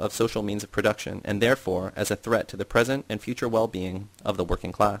sabotage of social means of production, and therefore as a threat to the present and future well-being of the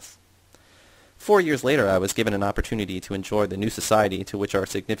working class. 4 years later, I was given an opportunity to enjoy the new society to which our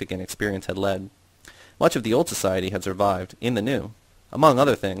significant experience had led. Much of the old society had survived in the new. Among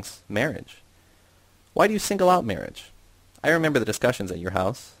other things, marriage. Why do you single out marriage? I remember the discussions at your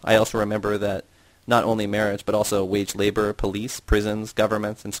house. I also remember that not only marriage, but also wage labor, police, prisons,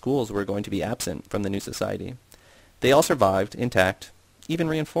 governments, and schools were going to be absent from the new society. They all survived, intact, even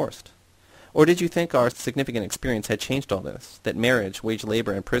reinforced. Or did you think our significant experience had changed all this, that marriage, wage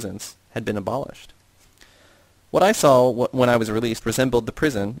labor, and prisons had been abolished? What I saw when I was released resembled the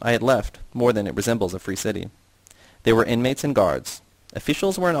prison I had left more than it resembles a free city. There were inmates and guards.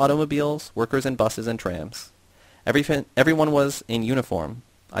 Officials were in automobiles, workers in buses and trams. Everyone was in uniform.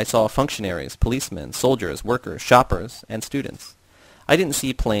 I saw functionaries, policemen, soldiers, workers, shoppers, and students. I didn't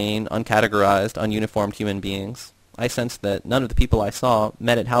see plain, uncategorized, ununiformed human beings. I sensed that none of the people I saw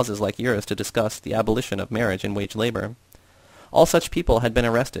met at houses like yours to discuss the abolition of marriage and wage labor. All such people had been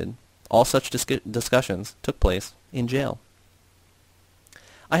arrested. All such discussions took place in jail.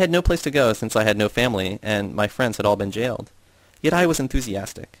 I had no place to go since I had no family, and my friends had all been jailed. Yet I was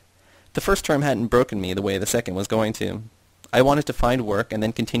enthusiastic. The first term hadn't broken me the way the second was going to. I wanted to find work and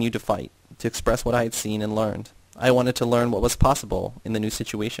then continue to fight, to express what I had seen and learned. I wanted to learn what was possible in the new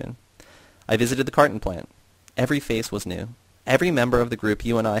situation. I visited the carton plant. Every face was new. Every member of the group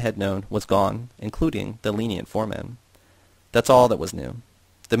you and I had known was gone, including the lenient foreman. That's all that was new.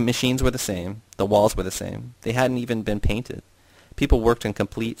 The machines were the same. The walls were the same. They hadn't even been painted. People worked in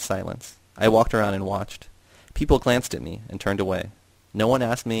complete silence. I walked around and watched. People glanced at me and turned away. No one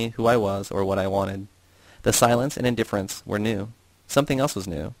asked me who I was or what I wanted. The silence and indifference were new. Something else was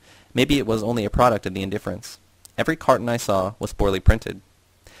new. Maybe it was only a product of the indifference. Every carton I saw was poorly printed.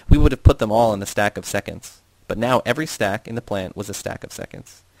 We would have put them all in the stack of seconds. But now every stack in the plant was a stack of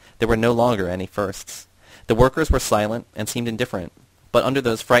seconds. There were no longer any firsts. The workers were silent and seemed indifferent, but under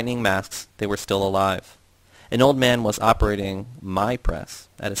those frightening masks they were still alive. An old man was operating my press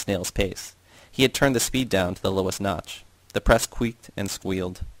at a snail's pace. He had turned the speed down to the lowest notch. The press squeaked and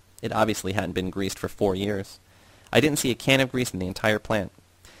squealed. It obviously hadn't been greased for 4 years. I didn't see a can of grease in the entire plant.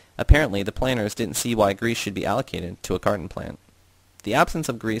 Apparently, the planners didn't see why grease should be allocated to a carton plant. The absence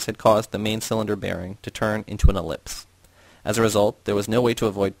of grease had caused the main cylinder bearing to turn into an ellipse. As a result, there was no way to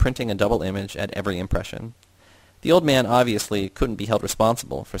avoid printing a double image at every impression. The old man obviously couldn't be held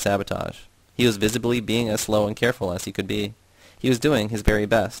responsible for sabotage. He was visibly being as slow and careful as he could be. He was doing his very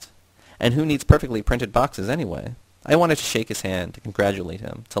best. And who needs perfectly printed boxes anyway? I wanted to shake his hand, to congratulate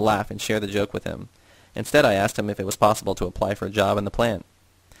him, to laugh and share the joke with him. Instead, I asked him if it was possible to apply for a job in the plant.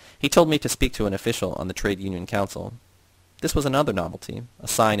 He told me to speak to an official on the trade union council. This was another novelty, a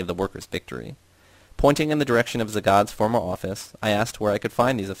sign of the workers' victory. Pointing in the direction of Zagad's former office, I asked where I could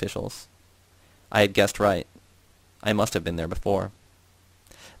find these officials. I had guessed right. I must have been there before.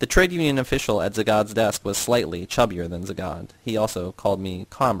 The trade union official at Zagad's desk was slightly chubbier than Zagad. He also called me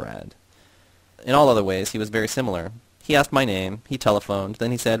comrade. In all other ways, he was very similar. He asked my name, he telephoned, then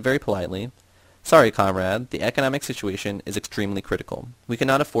he said very politely, "Sorry, comrade, the economic situation is extremely critical. We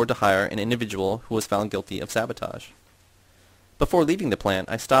cannot afford to hire an individual who was found guilty of sabotage." Before leaving the plant,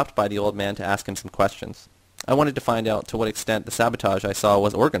 I stopped by the old man to ask him some questions. I wanted to find out to what extent the sabotage I saw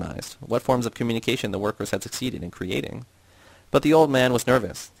was organized, what forms of communication the workers had succeeded in creating. But the old man was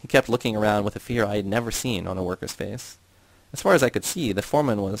nervous. He kept looking around with a fear I had never seen on a worker's face. As far as I could see, the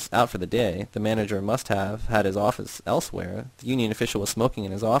foreman was out for the day. The manager must have had his office elsewhere. The union official was smoking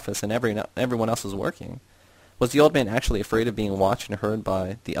in his office, and everyone else was working. Was the old man actually afraid of being watched and heard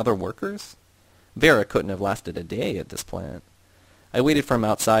by the other workers? Vera couldn't have lasted a day at this plant. I waited for him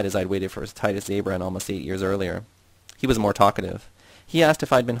outside as I'd waited for Titus Zabran almost 8 years earlier. He was more talkative. He asked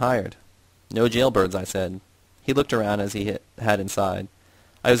if I'd been hired. "No jailbirds," I said. He looked around as he had inside.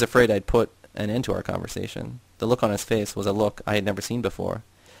 I was afraid I'd put an end to our conversation. The look on his face was a look I had never seen before.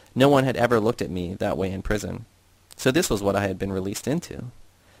 No one had ever looked at me that way in prison. So this was what I had been released into.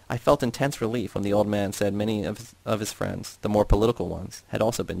 I felt intense relief when the old man said many of his friends, the more political ones, had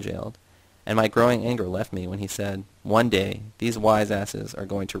also been jailed. And my growing anger left me when he said, "One day, these wise asses are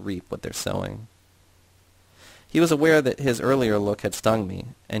going to reap what they're sowing." He was aware that his earlier look had stung me,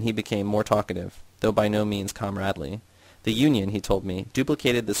 and he became more talkative, though by no means comradely. The union, he told me,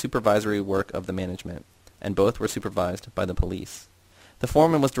 duplicated the supervisory work of the management. and both were supervised by the police. The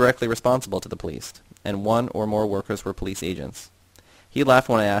foreman was directly responsible to the police, and one or more workers were police agents. He laughed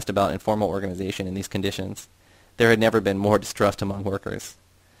when I asked about informal organization in these conditions. There had never been more distrust among workers.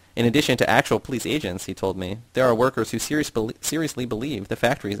 In addition to actual police agents, he told me, there are workers who seriously believe the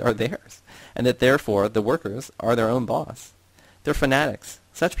factories are theirs, and that therefore the workers are their own boss. They're fanatics.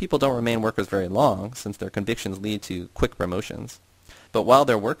 Such people don't remain workers very long, since their convictions lead to quick promotions. But while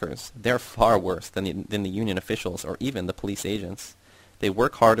they're workers, they're far worse than the union officials or even the police agents. They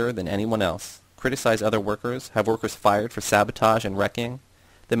work harder than anyone else, criticize other workers, have workers fired for sabotage and wrecking.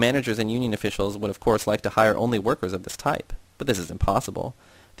 The managers and union officials would of course like to hire only workers of this type, but this is impossible.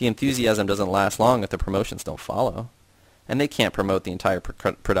 The enthusiasm doesn't last long if the promotions don't follow. And they can't promote the entire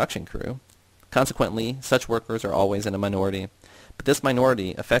production crew. Consequently, such workers are always in a minority, but this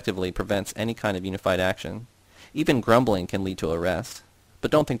minority effectively prevents any kind of unified action. Even grumbling can lead to arrest.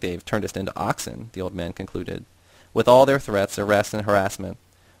 But don't think they've turned us into oxen, the old man concluded. With all their threats, arrests, and harassment,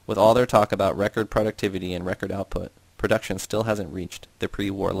 with all their talk about record productivity and record output, production still hasn't reached the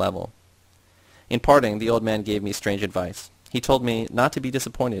pre-war level. In parting, the old man gave me strange advice. He told me not to be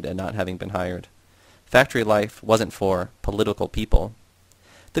disappointed at not having been hired. Factory life wasn't for political people.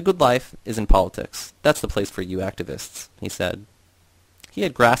 The good life is in politics. That's the place for you activists, he said. He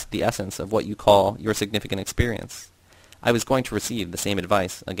had grasped the essence of what you call your significant experience. I was going to receive the same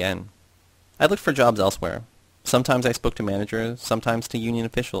advice again. I looked for jobs elsewhere. Sometimes I spoke to managers, sometimes to union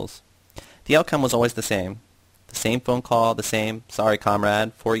officials. The outcome was always the same. The same phone call, the same, sorry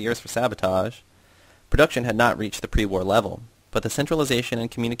comrade, 4 years for sabotage. Production had not reached the pre-war level, but the centralization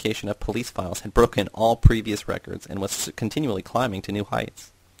and communication of police files had broken all previous records and was continually climbing to new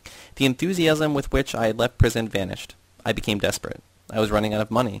heights. The enthusiasm with which I had left prison vanished. I became desperate. I was running out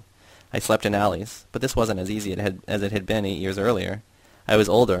of money. I slept in alleys, but this wasn't as easy as it had been 8 years earlier. I was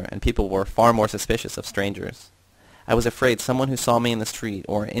older, and people were far more suspicious of strangers. I was afraid someone who saw me in the street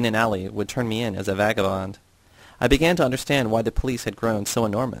or in an alley would turn me in as a vagabond. I began to understand why the police had grown so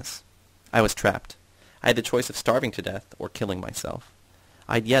enormous. I was trapped. I had the choice of starving to death or killing myself.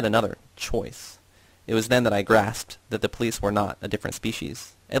 I had yet another choice. It was then that I grasped that the police were not a different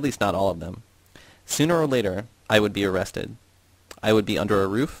species, at least not all of them. Sooner or later, I would be arrested. I would be under a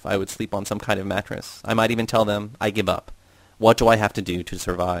roof. I would sleep on some kind of mattress. I might even tell them, I give up. What do I have to do to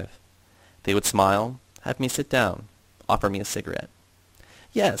survive? They would smile, have me sit down, offer me a cigarette.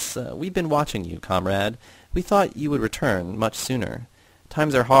 Yes, we've been watching you, comrade. We thought you would return much sooner.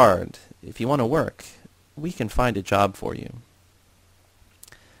 Times are hard. If you want to work, we can find a job for you.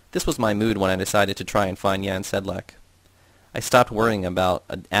 This was my mood when I decided to try and find Jan Sedlak. I stopped worrying about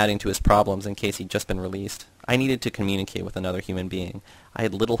adding to his problems in case he'd just been released. I needed to communicate with another human being. I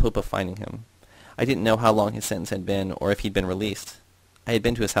had little hope of finding him. I didn't know how long his sentence had been or if he'd been released. I had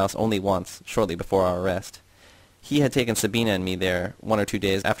been to his house only once, shortly before our arrest. He had taken Sabina and me there 1 or 2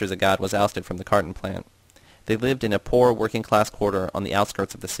 days after Zagad was ousted from the carton plant. They lived in a poor working-class quarter on the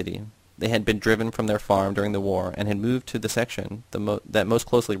outskirts of the city. They had been driven from their farm during the war and had moved to the section that most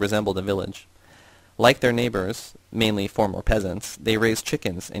closely resembled a village. Like their neighbors, mainly former peasants, they raised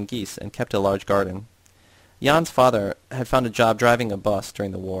chickens and geese and kept a large garden. Jan's father had found a job driving a bus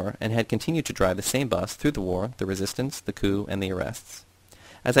during the war and had continued to drive the same bus through the war, the resistance, the coup, and the arrests.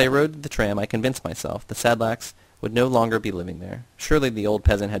 As I rode the tram, I convinced myself the Sedlaks would no longer be living there. Surely the old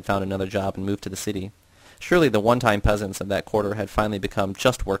peasant had found another job and moved to the city. Surely the one-time peasants of that quarter had finally become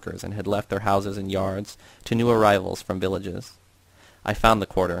just workers and had left their houses and yards to new arrivals from villages. I found the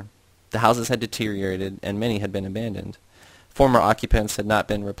quarter. The houses had deteriorated and many had been abandoned. Former occupants had not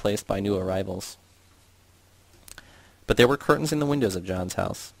been replaced by new arrivals. But there were curtains in the windows of John's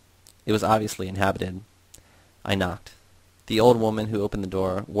house. It was obviously inhabited. I knocked. The old woman who opened the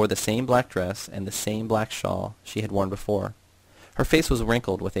door wore the same black dress and the same black shawl she had worn before. Her face was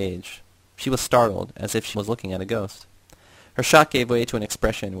wrinkled with age. She was startled, as if she was looking at a ghost. Her shock gave way to an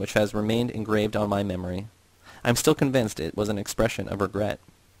expression which has remained engraved on my memory. I am still convinced it was an expression of regret.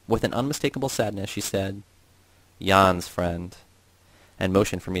 With an unmistakable sadness she said, "Jan's friend," and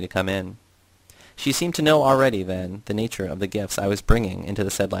motioned for me to come in. She seemed to know already, then, the nature of the gifts I was bringing into the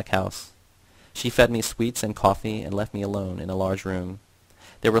Sedlak house. She fed me sweets and coffee and left me alone in a large room.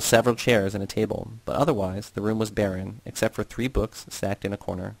 There were several chairs and a table, but otherwise the room was barren, except for 3 books stacked in a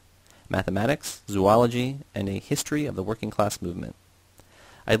corner: mathematics, zoology, and a history of the working-class movement.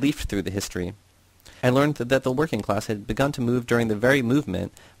 I leafed through the history. I learned that the working class had begun to move during the very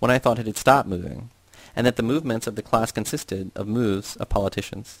movement when I thought it had stopped moving, and that the movements of the class consisted of moves of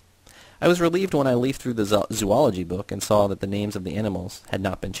politicians. I was relieved when I leafed through the zoology book and saw that the names of the animals had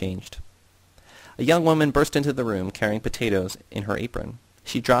not been changed. A young woman burst into the room carrying potatoes in her apron.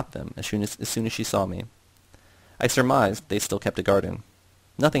 She dropped them as soon as she saw me. I surmised they still kept a garden.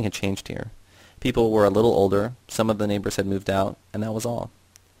 Nothing had changed here. People were a little older, some of the neighbors had moved out, and that was all.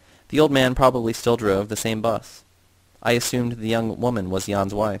 The old man probably still drove the same bus. I assumed the young woman was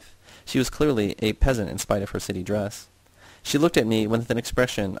Jan's wife. She was clearly a peasant in spite of her city dress. She looked at me with an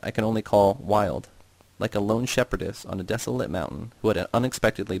expression I can only call wild, like a lone shepherdess on a desolate mountain who had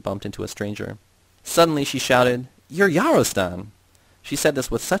unexpectedly bumped into a stranger. Suddenly she shouted, "You're Yarostan!" She said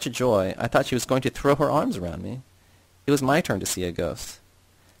this with such a joy I thought she was going to throw her arms around me. It was my turn to see a ghost.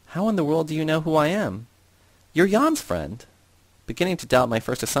 "How in the world do you know who I am?" "You're Jan's friend." Beginning to doubt my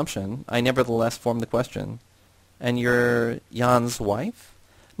first assumption, I nevertheless formed the question. "And you're Jan's wife?"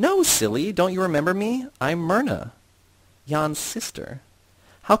 "No, silly, don't you remember me? I'm Myrna, Jan's sister."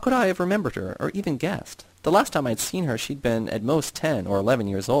 How could I have remembered her, or even guessed? The last time I'd seen her she'd been at most 10 or 11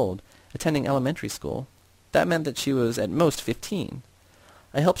 years old, attending elementary school. That meant that she was at most 15.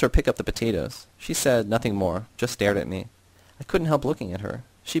 I helped her pick up the potatoes. She said nothing more, just stared at me. I couldn't help looking at her.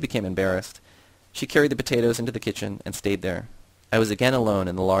 She became embarrassed. She carried the potatoes into the kitchen and stayed there. I was again alone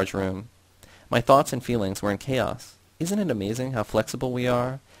in the large room. My thoughts and feelings were in chaos. Isn't it amazing how flexible we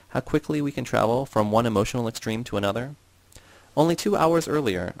are, how quickly we can travel from one emotional extreme to another? Only 2 hours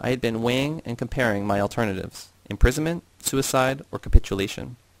earlier, I had been weighing and comparing my alternatives: imprisonment, suicide, or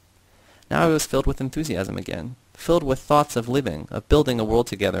capitulation. Now I was filled with enthusiasm again, filled with thoughts of living, of building a world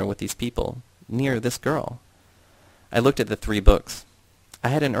together with these people, near this girl. I looked at the 3 books. I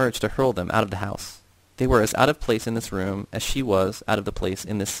had an urge to hurl them out of the house. They were as out of place in this room as she was out of the place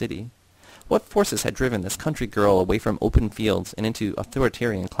in this city. What forces had driven this country girl away from open fields and into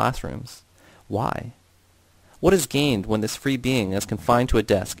authoritarian classrooms? Why? What is gained when this free being is confined to a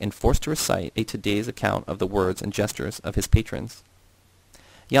desk and forced to recite a today's account of the words and gestures of his patrons?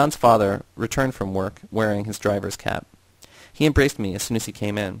 Jan's father returned from work wearing his driver's cap. He embraced me as soon as he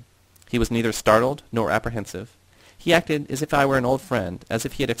came in. He was neither startled nor apprehensive. He acted as if I were an old friend, as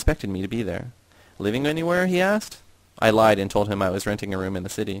if he had expected me to be there. "Living anywhere?" he asked. I lied and told him I was renting a room in the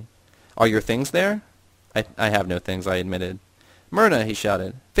city. "Are your things there?" I have no things," I admitted. "Myrna," he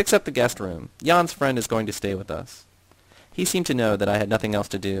shouted, "fix up the guest room. Jan's friend is going to stay with us." He seemed to know that I had nothing else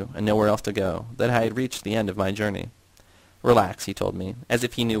to do and nowhere else to go, that I had reached the end of my journey. "Relax," he told me, as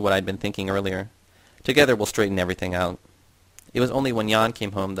if he knew what I'd been thinking earlier. "Together we'll straighten everything out." It was only when Jan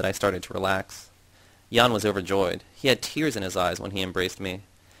came home that I started to relax. Jan was overjoyed. He had tears in his eyes when he embraced me.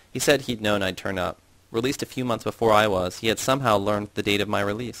 He said he'd known I'd turn up. Released a few months before I was, he had somehow learned the date of my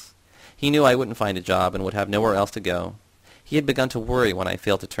release. He knew I wouldn't find a job and would have nowhere else to go. He had begun to worry when I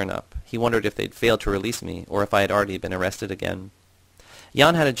failed to turn up. He wondered if they'd failed to release me, or if I had already been arrested again.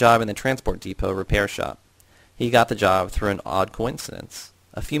 Jan had a job in the transport depot repair shop. He got the job through an odd coincidence.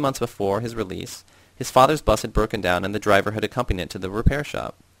 A few months before his release, his father's bus had broken down and the driver had accompanied it to the repair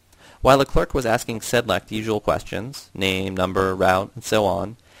shop. While the clerk was asking Sedlak the usual questions, name, number, route, and so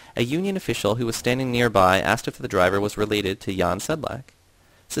on, a union official who was standing nearby asked if the driver was related to Jan Sedlak.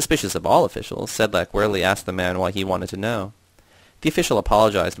 Suspicious of all officials, Sedlak rarely asked the man why he wanted to know. The official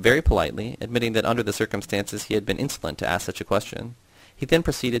apologized very politely, admitting that under the circumstances he had been insolent to ask such a question. He then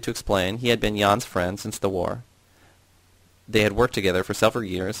proceeded to explain he had been Jan's friend since the war. They had worked together for several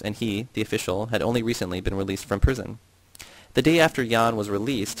years, and he, the official, had only recently been released from prison. The day after Jan was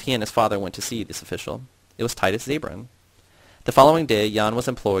released, he and his father went to see this official. It was Titus Zabran. The following day, Jan was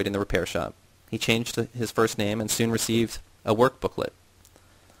employed in the repair shop. He changed his first name and soon received a work booklet.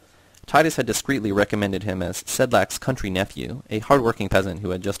 Titus had discreetly recommended him as Sedlak's country nephew, a hard-working peasant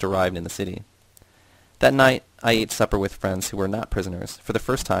who had just arrived in the city. That night, I ate supper with friends who were not prisoners, for the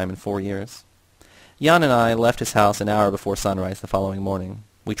first time in 4 years. Jan and I left his house an hour before sunrise the following morning.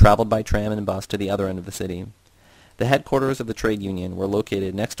 We traveled by tram and bus to the other end of the city. The headquarters of the trade union were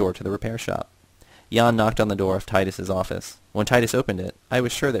located next door to the repair shop. Jan knocked on the door of Titus's office. When Titus opened it, I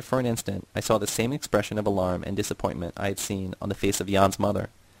was sure that for an instant I saw the same expression of alarm and disappointment I had seen on the face of Jan's mother.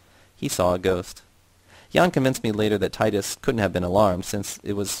 He saw a ghost. Jan convinced me later that Titus couldn't have been alarmed, since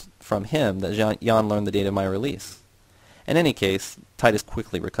it was from him that Jan learned the date of my release. In any case, Titus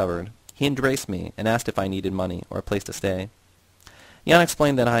quickly recovered. He embraced me and asked if I needed money or a place to stay. Jan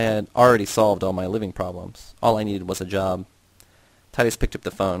explained that I had already solved all my living problems. All I needed was a job. Titus picked up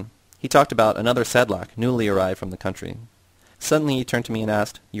the phone. He talked about another Sedlak, newly arrived from the country. Suddenly he turned to me and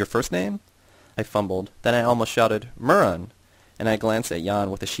asked, "Your first name?" I fumbled. Then I almost shouted, "Muran!" and I glanced at Jan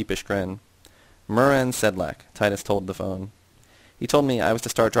with a sheepish grin. "Muran Sedlak," Titus told the phone. He told me I was to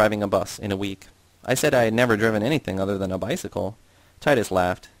start driving a bus in a week. I said I had never driven anything other than a bicycle. Titus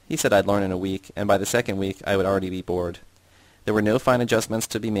laughed. He said I'd learn in a week, and by the second week I would already be bored. There were no fine adjustments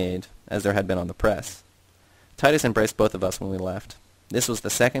to be made, as there had been on the press. Titus embraced both of us when we left. This was the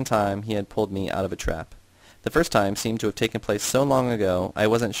second time he had pulled me out of a trap. The first time seemed to have taken place so long ago I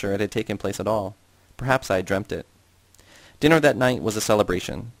wasn't sure it had taken place at all. Perhaps I had dreamt it. Dinner that night was a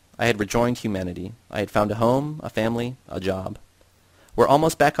celebration. I had rejoined humanity. I had found a home, a family, a job. "We're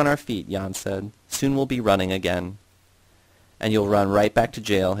almost back on our feet," Jan said. "Soon we'll be running again." "And you'll run right back to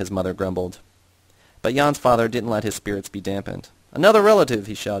jail," his mother grumbled. But Jan's father didn't let his spirits be dampened. "Another relative,"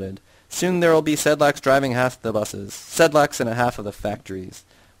 he shouted. "Soon there'll be Sedlaks driving half the buses, Sedlaks in a half of the factories.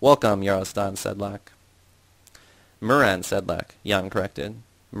 Welcome, Yarostan Sedlak." "Muran Sedlak," Jan corrected.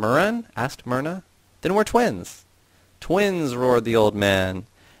 "Muran?" asked Myrna. "Then we're twins." "Twins," roared the old man.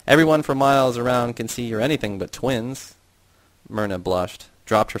 "Everyone for miles around can see you're anything but twins." Myrna blushed,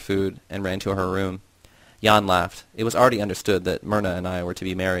 dropped her food, and ran to her room. Jan laughed. It was already understood that Myrna and I were to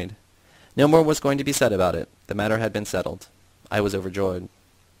be married. No more was going to be said about it. The matter had been settled. I was overjoyed.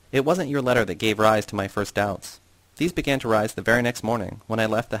 It wasn't your letter that gave rise to my first doubts. These began to rise the very next morning, when I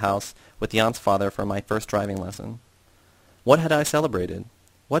left the house with Jan's father for my first driving lesson. What had I celebrated?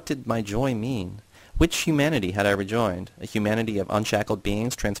 What did my joy mean? Which humanity had I rejoined? A humanity of unshackled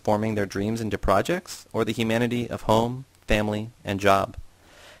beings transforming their dreams into projects, or the humanity of home, family, and job?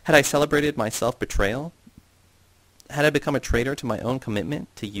 Had I celebrated my self-betrayal? Had I become a traitor to my own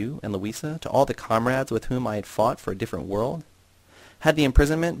commitment, to you and Louisa, to all the comrades with whom I had fought for a different world? Had the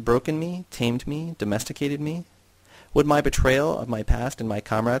imprisonment broken me, tamed me, domesticated me? Would my betrayal of my past and my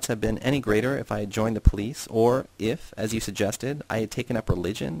comrades have been any greater if I had joined the police, or if, as you suggested, I had taken up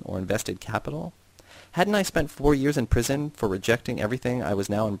religion or invested capital? Hadn't I spent 4 years in prison for rejecting everything I was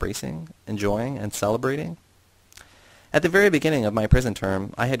now embracing, enjoying, and celebrating? At the very beginning of my prison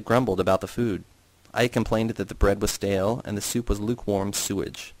term, I had grumbled about the food. I had complained that the bread was stale and the soup was lukewarm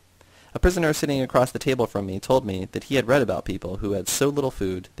sewage. A prisoner sitting across the table from me told me that he had read about people who had so little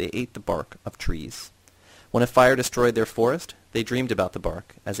food they ate the bark of trees. When a fire destroyed their forest, they dreamed about the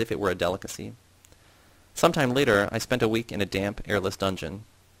bark, as if it were a delicacy. Sometime later, I spent a week in a damp, airless dungeon.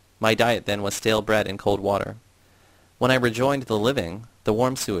 My diet then was stale bread and cold water. When I rejoined the living, the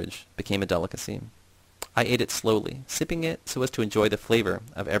warm sewage became a delicacy. I ate it slowly, sipping it so as to enjoy the flavor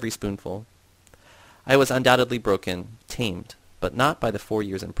of every spoonful. I was undoubtedly broken, tamed, but not by the 4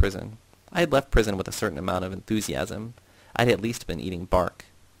 years in prison. I had left prison with a certain amount of enthusiasm. I had at least been eating bark.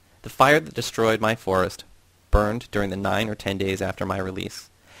 The fire that destroyed my forest burned during the 9 or 10 days after my release.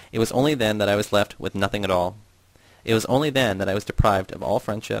 It was only then that I was left with nothing at all. It was only then that I was deprived of all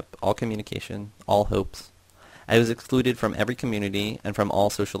friendship, all communication, all hopes. I was excluded from every community and from all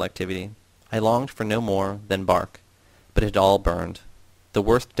social activity. I longed for no more than bark, but it had all burned. The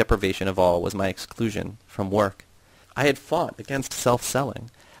worst deprivation of all was my exclusion from work. I had fought against self-selling.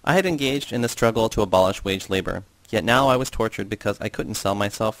 I had engaged in the struggle to abolish wage labor, yet now I was tortured because I couldn't sell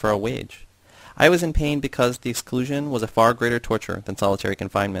myself for a wage. I was in pain because the exclusion was a far greater torture than solitary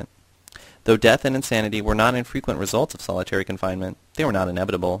confinement. Though death and insanity were not infrequent results of solitary confinement, they were not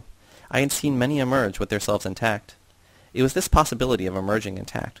inevitable. I had seen many emerge with their selves intact. It was this possibility of emerging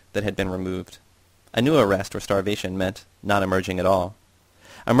intact that had been removed. A new arrest or starvation meant not emerging at all.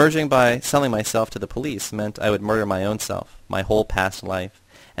 Emerging by selling myself to the police meant I would murder my own self, my whole past life,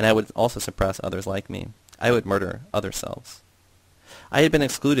 and I would also suppress others like me. I would murder other selves. I had been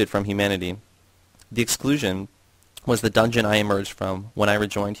excluded from humanity. The exclusion was the dungeon I emerged from when I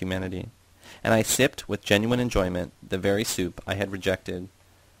rejoined humanity, and I sipped with genuine enjoyment the very soup I had rejected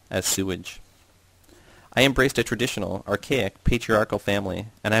as sewage. I embraced a traditional, archaic, patriarchal family,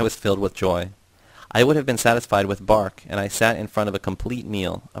 and I was filled with joy. I would have been satisfied with bark, and I sat in front of a complete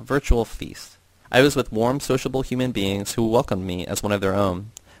meal, a virtual feast. I was with warm, sociable human beings who welcomed me as one of their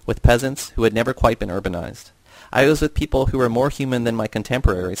own, with peasants who had never quite been urbanized. I was with people who were more human than my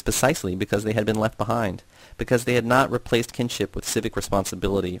contemporaries precisely because they had been left behind, because they had not replaced kinship with civic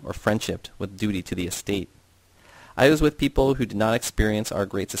responsibility or friendship with duty to the estate. I was with people who did not experience our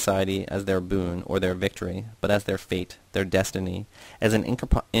great society as their boon or their victory, but as their fate, their destiny, as an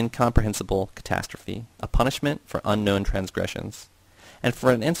incomprehensible catastrophe, a punishment for unknown transgressions. And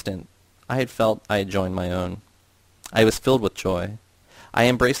for an instant, I had felt I had joined my own. I was filled with joy. I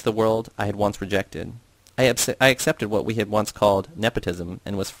embraced the world I had once rejected. I accepted what we had once called nepotism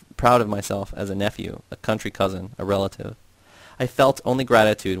and was proud of myself as a nephew, a country cousin, a relative. I felt only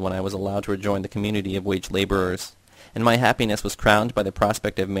gratitude when I was allowed to rejoin the community of wage laborers, and my happiness was crowned by the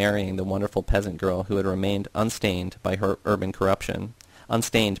prospect of marrying the wonderful peasant girl who had remained unstained by her urban corruption,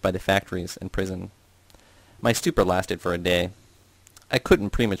 unstained by the factories and prison. My stupor lasted for a day. I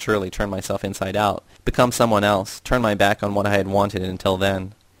couldn't prematurely turn myself inside out, become someone else, turn my back on what I had wanted until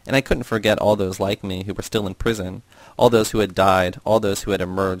then. And I couldn't forget all those like me who were still in prison, all those who had died, all those who had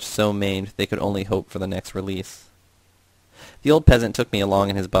emerged so maimed they could only hope for the next release. The old peasant took me along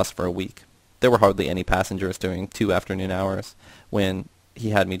in his bus for a week. There were hardly any passengers during 2 afternoon hours when he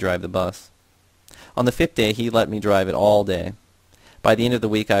had me drive the bus. On the 5th day, he let me drive it all day. By the end of the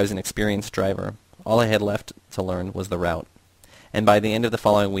week, I was an experienced driver. All I had left to learn was the route. And by the end of the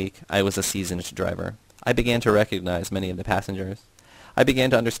following week, I was a seasoned driver. I began to recognize many of the passengers. I began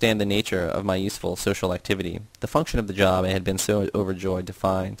to understand the nature of my useful social activity, the function of the job I had been so overjoyed to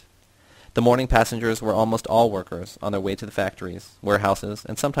find. The morning passengers were almost all workers on their way to the factories, warehouses,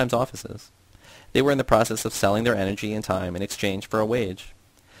 and sometimes offices. They were in the process of selling their energy and time in exchange for a wage.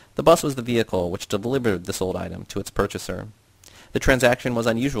 The bus was the vehicle which delivered the sold item to its purchaser. The transaction was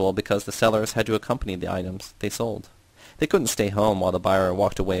unusual because the sellers had to accompany the items they sold. They couldn't stay home while the buyer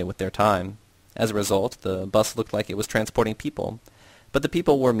walked away with their time. As a result, the bus looked like it was transporting people, but the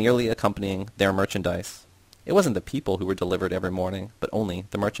people were merely accompanying their merchandise. It wasn't the people who were delivered every morning, but only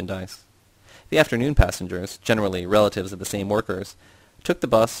the merchandise. The afternoon passengers, generally relatives of the same workers, took the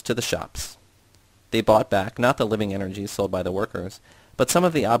bus to the shops. They bought back not the living energy sold by the workers, but some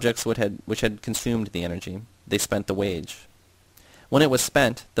of the objects which had consumed the energy. They spent the wage. When it was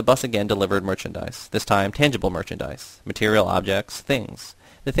spent, the bus again delivered merchandise, this time tangible merchandise, material objects, things,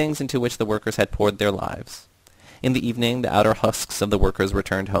 the things into which the workers had poured their lives. In the evening, the outer husks of the workers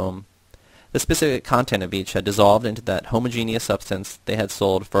returned home. The specific content of each had dissolved into that homogeneous substance they had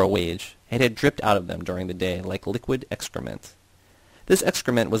sold for a wage. It had dripped out of them during the day like liquid excrement. This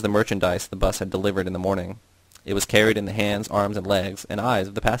excrement was the merchandise the bus had delivered in the morning. It was carried in the hands, arms, and legs, and eyes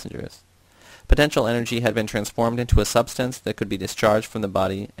of the passengers. Potential energy had been transformed into a substance that could be discharged from the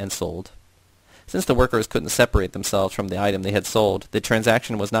body and sold. Since the workers couldn't separate themselves from the item they had sold, the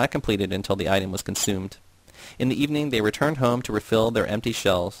transaction was not completed until the item was consumed. In the evening they returned home to refill their empty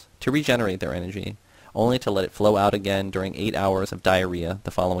shells, to regenerate their energy, only to let it flow out again during 8 hours of diarrhea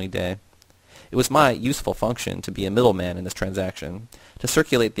the following day. It was my useful function to be a middleman in this transaction, to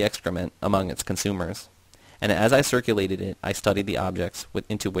circulate the excrement among its consumers. And as I circulated it, I studied the objects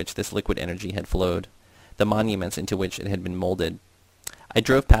into which this liquid energy had flowed, the monuments into which it had been molded. I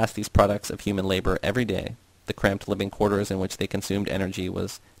drove past these products of human labor every day. The cramped living quarters in which they consumed energy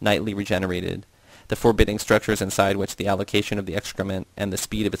was nightly regenerated, the forbidding structures inside which the allocation of the excrement and the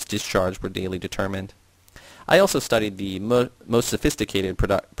speed of its discharge were daily determined. I also studied the most sophisticated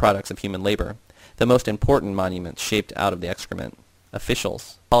products of human labor, the most important monuments shaped out of the excrement,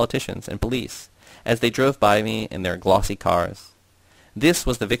 officials, politicians, and police, as they drove by me in their glossy cars. This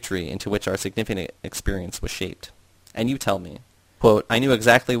was the victory into which our significant experience was shaped. And you tell me, quote, I knew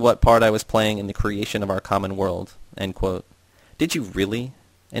exactly what part I was playing in the creation of our common world, end quote. Did you really?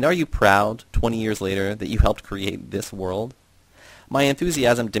 And are you proud, 20 years later, that you helped create this world? My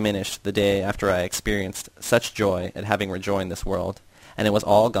enthusiasm diminished the day after I experienced such joy at having rejoined this world, and it was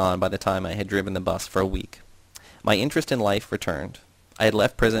all gone by the time I had driven the bus for a week. My interest in life returned. I had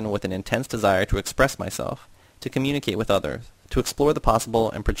left prison with an intense desire to express myself, to communicate with others, to explore the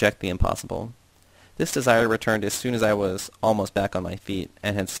possible and project the impossible. This desire returned as soon as I was almost back on my feet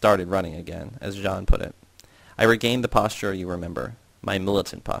and had started running again, as Jean put it. I regained the posture you remember, my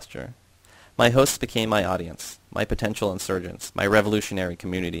militant posture. My hosts became my audience, my potential insurgents, my revolutionary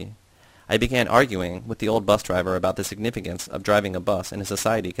community. I began arguing with the old bus driver about the significance of driving a bus in a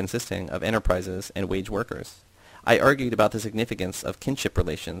society consisting of enterprises and wage workers. I argued about the significance of kinship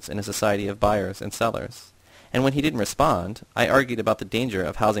relations in a society of buyers and sellers. And when he didn't respond, I argued about the danger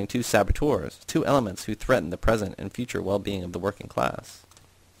of housing two saboteurs, two elements who threaten the present and future well-being of the working class.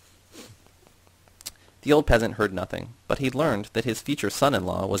 The old peasant heard nothing, but he learned that his future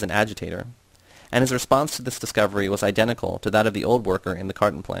son-in-law was an agitator, and his response to this discovery was identical to that of the old worker in the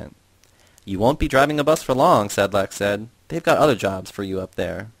carton plant. You won't be driving a bus for long, Sedlak said. They've got other jobs for you up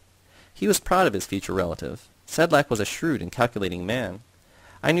there. He was proud of his future relative. Sedlak was a shrewd and calculating man.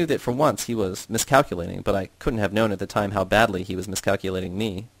 I knew that for once he was miscalculating, but I couldn't have known at the time how badly he was miscalculating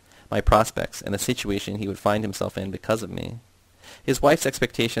me, my prospects, and the situation he would find himself in because of me. His wife's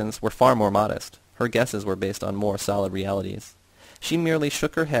expectations were far more modest. Her guesses were based on more solid realities. She merely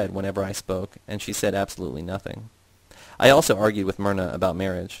shook her head whenever I spoke, and she said absolutely nothing. I also argued with Myrna about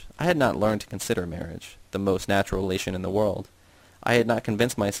marriage. I had not learned to consider marriage the most natural relation in the world. I had not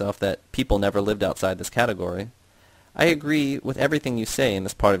convinced myself that people never lived outside this category. I agree with everything you say in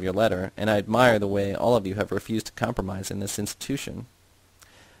this part of your letter, and I admire the way all of you have refused to compromise in this institution.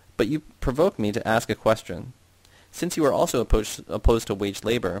 But you provoke me to ask a question. Since you are also opposed to wage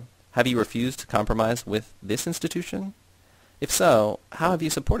labor, have you refused to compromise with this institution? If so, how have you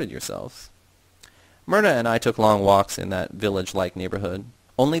supported yourselves? Myrna and I took long walks in that village-like neighborhood.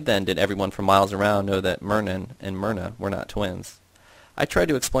 Only then did everyone for miles around know that Myrna and Myrna were not twins. I tried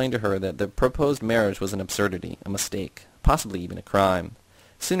to explain to her that the proposed marriage was an absurdity, a mistake, possibly even a crime.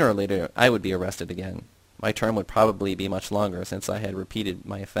 Sooner or later I would be arrested again. My term would probably be much longer since I had repeated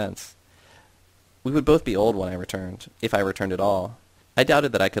my offense. We would both be old when I returned, if I returned at all. I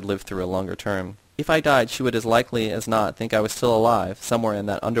doubted that I could live through a longer term. If I died, she would as likely as not think I was still alive, somewhere in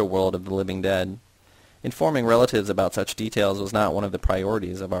that underworld of the living dead. Informing relatives about such details was not one of the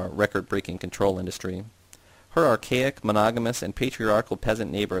priorities of our record-breaking control industry. Her archaic, monogamous, and patriarchal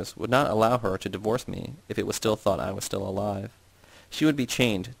peasant neighbors would not allow her to divorce me if it was still thought I was still alive. She would be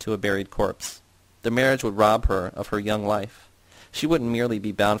chained to a buried corpse. The marriage would rob her of her young life. She wouldn't merely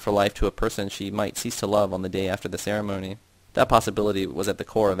be bound for life to a person she might cease to love on the day after the ceremony. That possibility was at the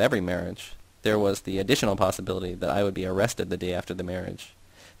core of every marriage. There was the additional possibility that I would be arrested the day after the marriage.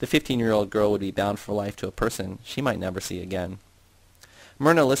 The 15-year-old girl would be bound for life to a person she might never see again.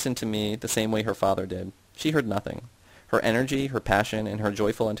 Myrna listened to me the same way her father did. She heard nothing. Her energy, her passion, and her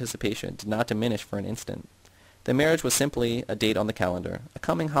joyful anticipation did not diminish for an instant. The marriage was simply a date on the calendar, a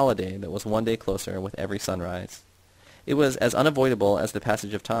coming holiday that was one day closer with every sunrise. It was as unavoidable as the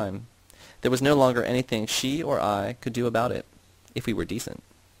passage of time. There was no longer anything she or I could do about it, if we were decent.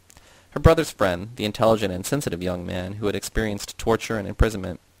 Her brother's friend, the intelligent and sensitive young man who had experienced torture and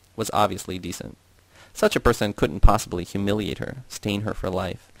imprisonment, was obviously decent. Such a person couldn't possibly humiliate her, stain her for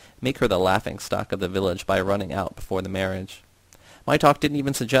life, make her the laughing-stock of the village by running out before the marriage. My talk didn't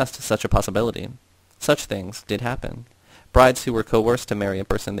even suggest such a possibility. Such things did happen. Brides who were coerced to marry a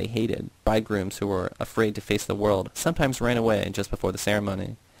person they hated, bridegrooms who were afraid to face the world, sometimes ran away just before the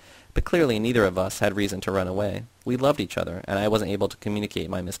ceremony. But clearly neither of us had reason to run away. We loved each other, and I wasn't able to communicate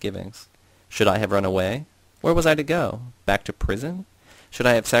my misgivings. Should I have run away? Where was I to go? Back to prison? Should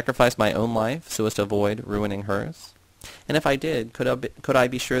I have sacrificed my own life so as to avoid ruining hers? And if I did, could I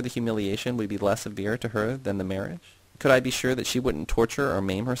be sure the humiliation would be less severe to her than the marriage? Could I be sure that she wouldn't torture or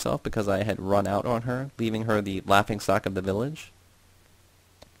maim herself because I had run out on her, leaving her the laughing-stock of the village?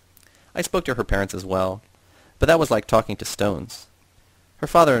 I spoke to her parents as well, but that was like talking to stones. Her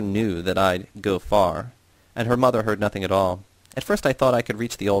father knew that I'd go far, and her mother heard nothing at all. At first I thought I could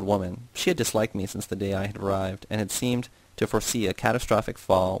reach the old woman. She had disliked me since the day I had arrived, and had seemed to foresee a catastrophic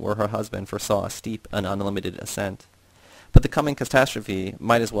fall where her husband foresaw a steep and unlimited ascent. But the coming catastrophe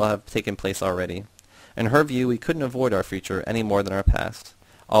might as well have taken place already. In her view, we couldn't avoid our future any more than our past.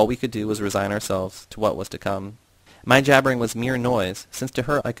 All we could do was resign ourselves to what was to come. My jabbering was mere noise, since to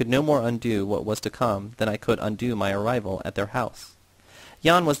her I could no more undo what was to come than I could undo my arrival at their house.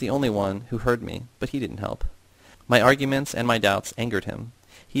 Jan was the only one who heard me, but he didn't help. My arguments and my doubts angered him.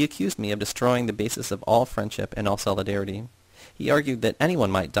 He accused me of destroying the basis of all friendship and all solidarity. He argued that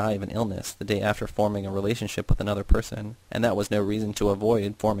anyone might die of an illness the day after forming a relationship with another person, and that was no reason to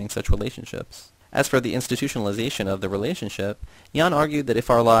avoid forming such relationships. As for the institutionalization of the relationship, Jan argued that if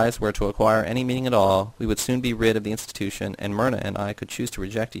our lives were to acquire any meaning at all, we would soon be rid of the institution, and Myrna and I could choose to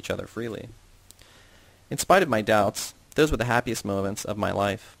reject each other freely. In spite of my doubts, those were the happiest moments of my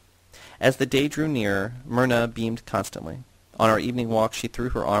life. As the day drew nearer, Myrna beamed constantly. On our evening walks, she threw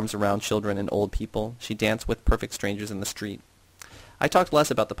her arms around children and old people. She danced with perfect strangers in the street. I talked less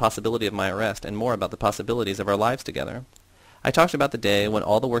about the possibility of my arrest and more about the possibilities of our lives together. I talked about the day when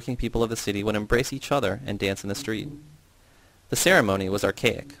all the working people of the city would embrace each other and dance in the street. The ceremony was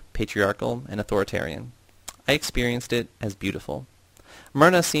archaic, patriarchal, and authoritarian. I experienced it as beautiful.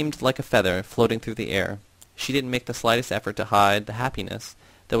 Myrna seemed like a feather floating through the air. She didn't make the slightest effort to hide the happiness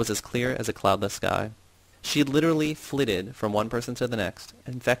that was as clear as a cloudless sky. She literally flitted from one person to the next,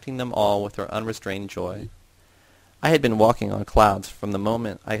 infecting them all with her unrestrained joy. I had been walking on clouds from the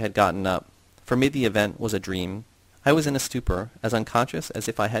moment I had gotten up. For me the event was a dream. I was in a stupor, as unconscious as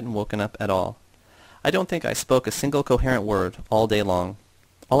if I hadn't woken up at all. I don't think I spoke a single coherent word all day long.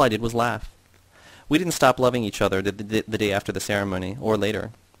 All I did was laugh. We didn't stop loving each other the day after the ceremony, or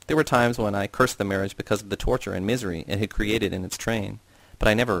later. There were times when I cursed the marriage because of the torture and misery it had created in its train, but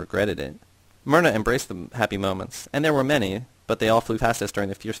I never regretted it. Myrna embraced the happy moments, and there were many, but they all flew past us during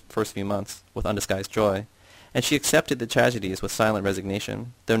the first few months, with undisguised joy, and she accepted the tragedies with silent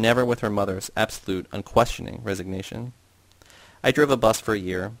resignation, though never with her mother's absolute, unquestioning resignation. I drove a bus for a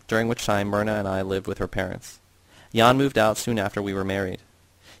year, during which time Myrna and I lived with her parents. Jan moved out soon after we were married.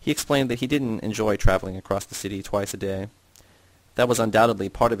 He explained that he didn't enjoy traveling across the city twice a day. That was undoubtedly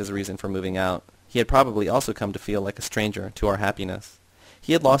part of his reason for moving out. He had probably also come to feel like a stranger to our happiness.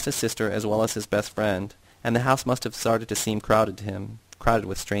 He had lost his sister as well as his best friend, and the house must have started to seem crowded to him, crowded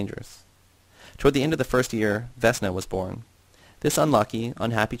with strangers. Toward the end of the first year, Vesna was born. This unlucky,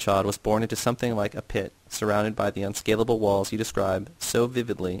 unhappy child was born into something like a pit, surrounded by the unscalable walls you describe so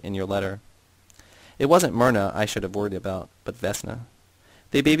vividly in your letter. It wasn't Myrna I should have worried about, but Vesna.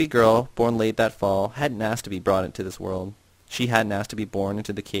 The baby girl, born late that fall, hadn't asked to be brought into this world. She hadn't asked to be born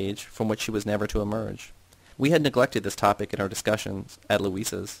into the cage from which she was never to emerge. We had neglected this topic in our discussions at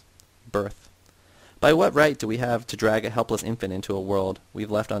Louisa's. Birth. By what right do we have to drag a helpless infant into a world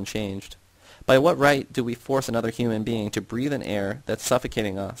we've left unchanged? By what right do we force another human being to breathe an air that's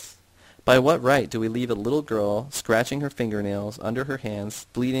suffocating us? By what right do we leave a little girl scratching her fingernails under her hands,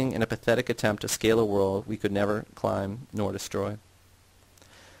 bleeding in a pathetic attempt to scale a world we could never climb nor destroy?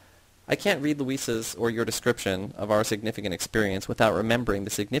 I can't read Louisa's or your description of our significant experience without remembering the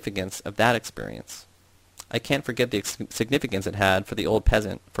significance of that experience. I can't forget the significance it had for the old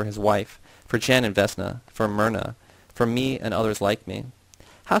peasant, for his wife, for Jen and Vesna, for Myrna, for me and others like me.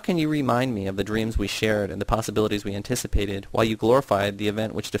 How can you remind me of the dreams we shared and the possibilities we anticipated while you glorified the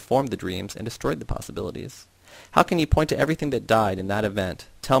event which deformed the dreams and destroyed the possibilities? How can you point to everything that died in that event,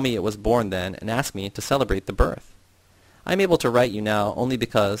 tell me it was born then, and ask me to celebrate the birth? I am able to write you now only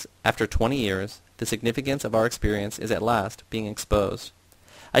because, after 20 years, the significance of our experience is at last being exposed.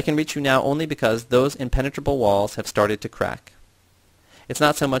 I can reach you now only because those impenetrable walls have started to crack. It's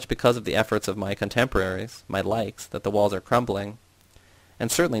not so much because of the efforts of my contemporaries, my likes, that the walls are crumbling, and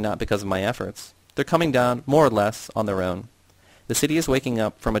certainly not because of my efforts. They're coming down more or less on their own. The city is waking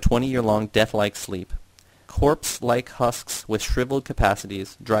up from a 20-year-long death-like sleep. Corpse-like husks with shriveled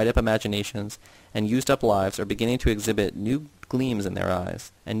capacities, dried-up imaginations, and used-up lives are beginning to exhibit new gleams in their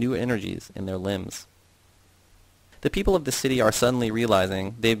eyes and new energies in their limbs. The people of the city are suddenly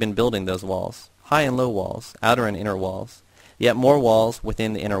realizing they've been building those walls, high and low walls, outer and inner walls, yet more walls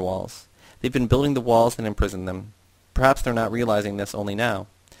within the inner walls. They've been building the walls that imprison them. Perhaps they're not realizing this only now.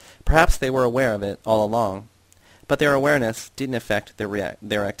 Perhaps they were aware of it all along. But their awareness didn't affect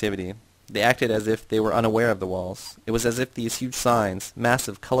their activity. They acted as if they were unaware of the walls. It was as if these huge signs,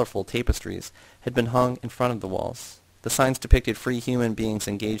 massive, colorful tapestries, had been hung in front of the walls. The signs depicted free human beings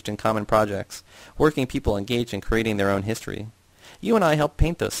engaged in common projects, working people engaged in creating their own history. You and I helped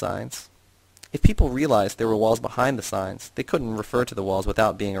paint those signs. If people realized there were walls behind the signs, they couldn't refer to the walls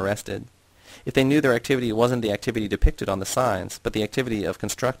without being arrested. If they knew their activity wasn't the activity depicted on the signs, but the activity of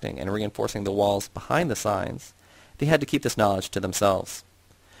constructing and reinforcing the walls behind the signs, they had to keep this knowledge to themselves.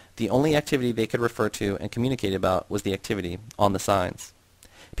 The only activity they could refer to and communicate about was the activity on the signs.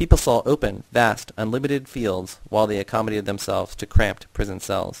 People saw open, vast, unlimited fields while they accommodated themselves to cramped prison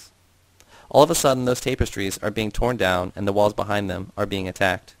cells. All of a sudden those tapestries are being torn down and the walls behind them are being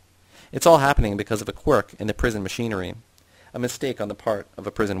attacked. It's all happening because of a quirk in the prison machinery, a mistake on the part of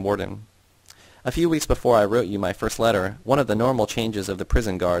a prison warden. A few weeks before I wrote you my first letter, one of the normal changes of the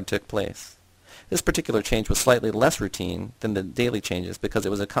prison guard took place. This particular change was slightly less routine than the daily changes because it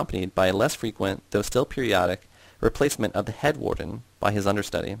was accompanied by a less frequent, though still periodic, replacement of the head warden by his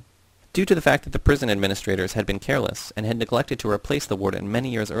understudy. Due to the fact that the prison administrators had been careless and had neglected to replace the warden many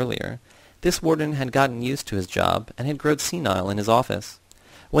years earlier, this warden had gotten used to his job and had grown senile in his office.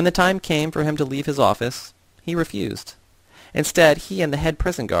 When the time came for him to leave his office, he refused. Instead, he and the head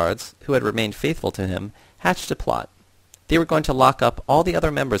prison guards, who had remained faithful to him, hatched a plot. They were going to lock up all the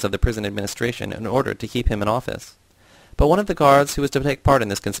other members of the prison administration in order to keep him in office. But one of the guards who was to take part in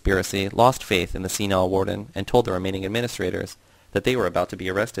this conspiracy lost faith in the senile warden and told the remaining administrators that they were about to be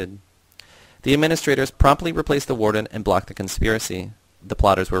arrested. The administrators promptly replaced the warden and blocked the conspiracy. The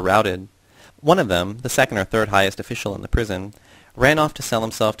plotters were routed. One of them, the second or third highest official in the prison, ran off to sell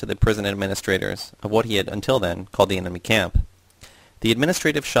himself to the prison administrators of what he had until then called the enemy camp. The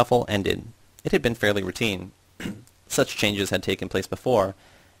administrative shuffle ended. It had been fairly routine. Such changes had taken place before,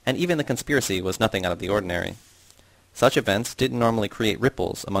 and even the conspiracy was nothing out of the ordinary. Such events didn't normally create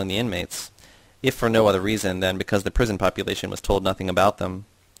ripples among the inmates, if for no other reason than because the prison population was told nothing about them.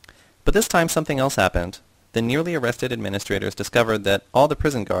 But this time something else happened. The nearly arrested administrators discovered that all the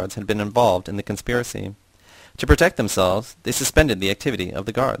prison guards had been involved in the conspiracy. To protect themselves, they suspended the activity of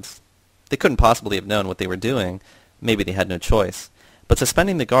the guards. They couldn't possibly have known what they were doing. Maybe they had no choice. But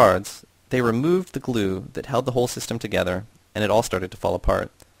suspending the guards, they removed the glue that held the whole system together, and it all started to fall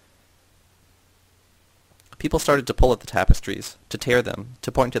apart. People started to pull at the tapestries, to tear them,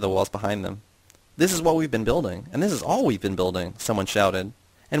 to point to the walls behind them. "This is what we've been building, and this is all we've been building," someone shouted.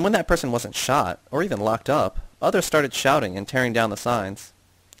 And when that person wasn't shot, or even locked up, others started shouting and tearing down the signs.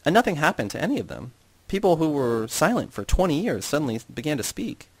 And nothing happened to any of them. People who were silent for 20 years suddenly began to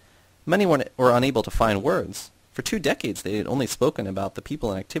speak. Many were unable to find words. For 2 decades they had only spoken about the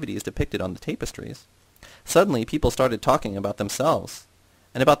people and activities depicted on the tapestries. Suddenly people started talking about themselves,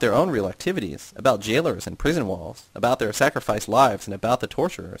 and about their own real activities, about jailers and prison walls, about their sacrificed lives, and about the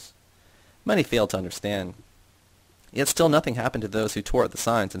torturers. Many failed to understand. Yet still nothing happened to those who tore at the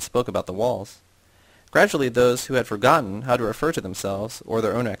signs and spoke about the walls. Gradually those who had forgotten how to refer to themselves or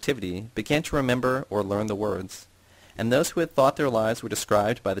their own activity began to remember or learn the words, and those who had thought their lives were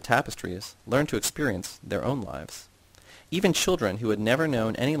described by the tapestries learned to experience their own lives. Even children who had never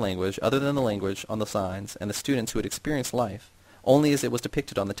known any language other than the language on the signs, and the students who had experienced life only as it was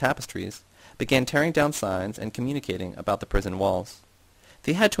depicted on the tapestries, began tearing down signs and communicating about the prison walls.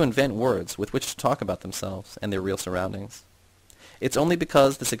 They had to invent words with which to talk about themselves and their real surroundings. It's only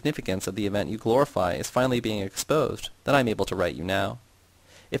because the significance of the event you glorify is finally being exposed that I'm able to write you now.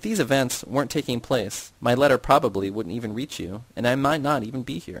 If these events weren't taking place, my letter probably wouldn't even reach you, and I might not even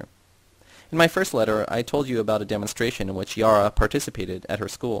be here. In my first letter, I told you about a demonstration in which Yara participated at her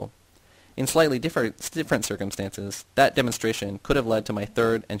school. In slightly different circumstances, that demonstration could have led to my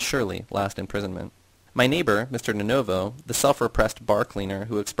third and surely last imprisonment. My neighbor, Mr. Nonovo, the self-repressed bar cleaner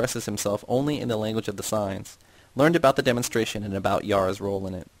who expresses himself only in the language of the signs, learned about the demonstration and about Yara's role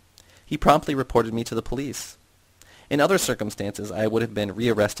in it. He promptly reported me to the police. In other circumstances, I would have been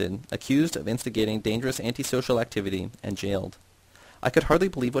rearrested, accused of instigating dangerous antisocial activity, and jailed. I could hardly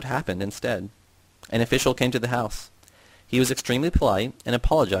believe what happened instead. An official came to the house. He was extremely polite and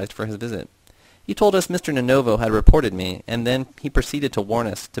apologized for his visit. He told us Mr. Nonovo had reported me, and then he proceeded to warn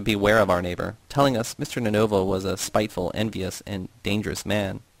us to beware of our neighbor, telling us Mr. Nonovo was a spiteful, envious, and dangerous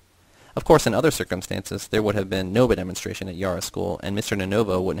man. Of course, in other circumstances, there would have been no demonstration at Yara School, and Mr.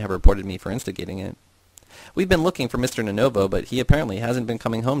 Nonovo wouldn't have reported me for instigating it. We've been looking for Mr. Nonovo, but he apparently hasn't been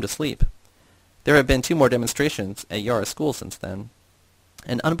coming home to sleep. There have been 2 more demonstrations at Yara School since then.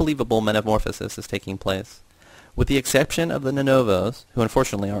 An unbelievable metamorphosis is taking place. With the exception of the Nonovos, who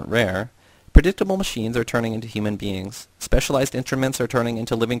unfortunately aren't rare, predictable machines are turning into human beings. Specialized instruments are turning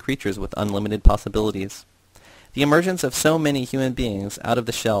into living creatures with unlimited possibilities. The emergence of so many human beings out of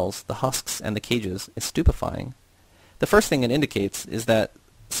the shells, the husks, and the cages is stupefying. The first thing it indicates is that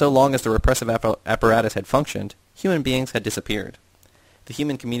so long as the repressive apparatus had functioned, human beings had disappeared. The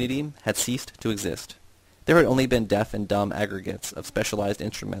human community had ceased to exist. There had only been deaf and dumb aggregates of specialized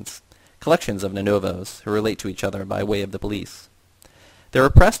instruments, collections of Nonovos who relate to each other by way of the police. The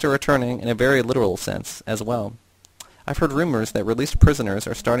repressed are returning in a very literal sense as well. I've heard rumors that released prisoners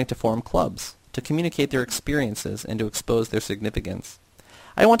are starting to form clubs, to communicate their experiences and to expose their significance.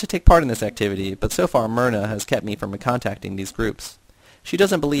 I want to take part in this activity, but so far Myrna has kept me from contacting these groups. She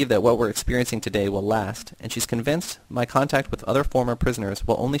doesn't believe that what we're experiencing today will last, and she's convinced my contact with other former prisoners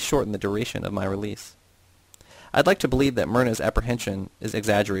will only shorten the duration of my release. I'd like to believe that Myrna's apprehension is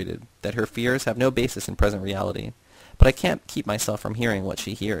exaggerated, that her fears have no basis in present reality, but I can't keep myself from hearing what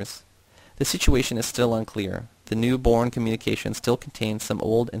she hears. The situation is still unclear. The new-born communication still contains some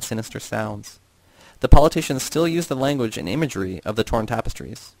old and sinister sounds. The politicians still use the language and imagery of the torn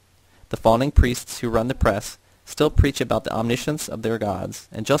tapestries. The fawning priests who run the press still preach about the omniscience of their gods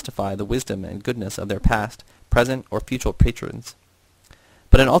and justify the wisdom and goodness of their past, present, or future patrons.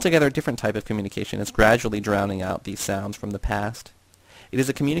 But an altogether different type of communication is gradually drowning out these sounds from the past. It is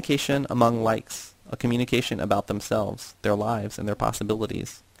a communication among likes, a communication about themselves, their lives, and their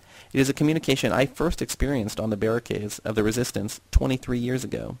possibilities. It is a communication I first experienced on the barricades of the resistance 23 years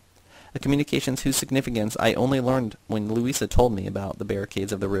ago, a communication whose significance I only learned when Louisa told me about the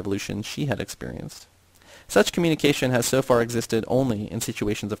barricades of the revolution she had experienced. Such communication has so far existed only in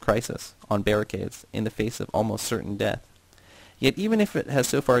situations of crisis, on barricades, in the face of almost certain death. Yet even if it has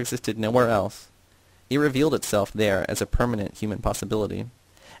so far existed nowhere else, it revealed itself there as a permanent human possibility,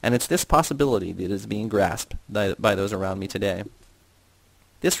 and it's this possibility that is being grasped by those around me today.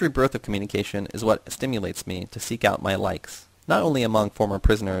 This rebirth of communication is what stimulates me to seek out my likes, not only among former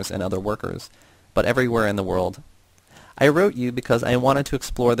prisoners and other workers, but everywhere in the world. I wrote you because I wanted to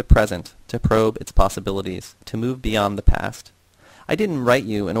explore the present, to probe its possibilities, to move beyond the past. I didn't write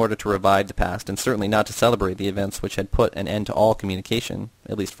you in order to revive the past, and certainly not to celebrate the events which had put an end to all communication,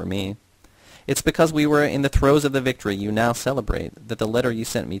 at least for me. It's because we were in the throes of the victory you now celebrate that the letter you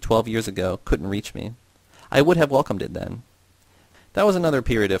sent me 12 years ago couldn't reach me. I would have welcomed it then. That was another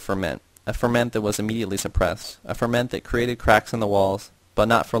period of ferment, a ferment that was immediately suppressed, a ferment that created cracks in the walls, but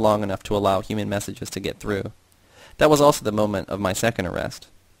not for long enough to allow human messages to get through. That was also the moment of my second arrest.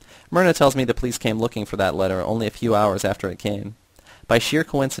 Myrna tells me the police came looking for that letter only a few hours after it came. By sheer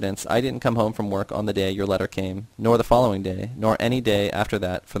coincidence, I didn't come home from work on the day your letter came, nor the following day, nor any day after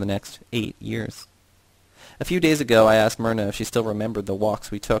that for the next 8 years. A few days ago I asked Myrna if she still remembered the walks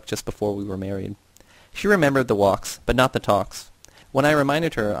we took just before we were married. She remembered the walks, but not the talks. When I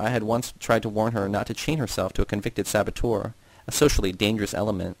reminded her I had once tried to warn her not to chain herself to a convicted saboteur, a socially dangerous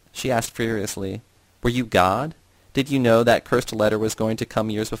element, she asked furiously, "Were you God? Did you know that cursed letter was going to come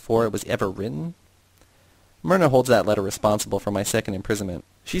years before it was ever written?" Myrna holds that letter responsible for my second imprisonment.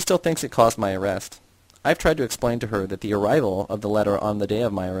 She still thinks it caused my arrest. I've tried to explain to her that the arrival of the letter on the day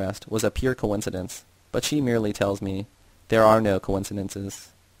of my arrest was a pure coincidence. but she merely tells me, "There are no coincidences."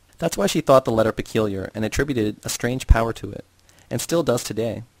 That's why she thought the letter peculiar and attributed a strange power to it, and still does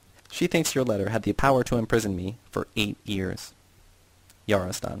today. She thinks your letter had the power to imprison me for 8 years.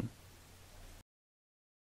 Yarostan.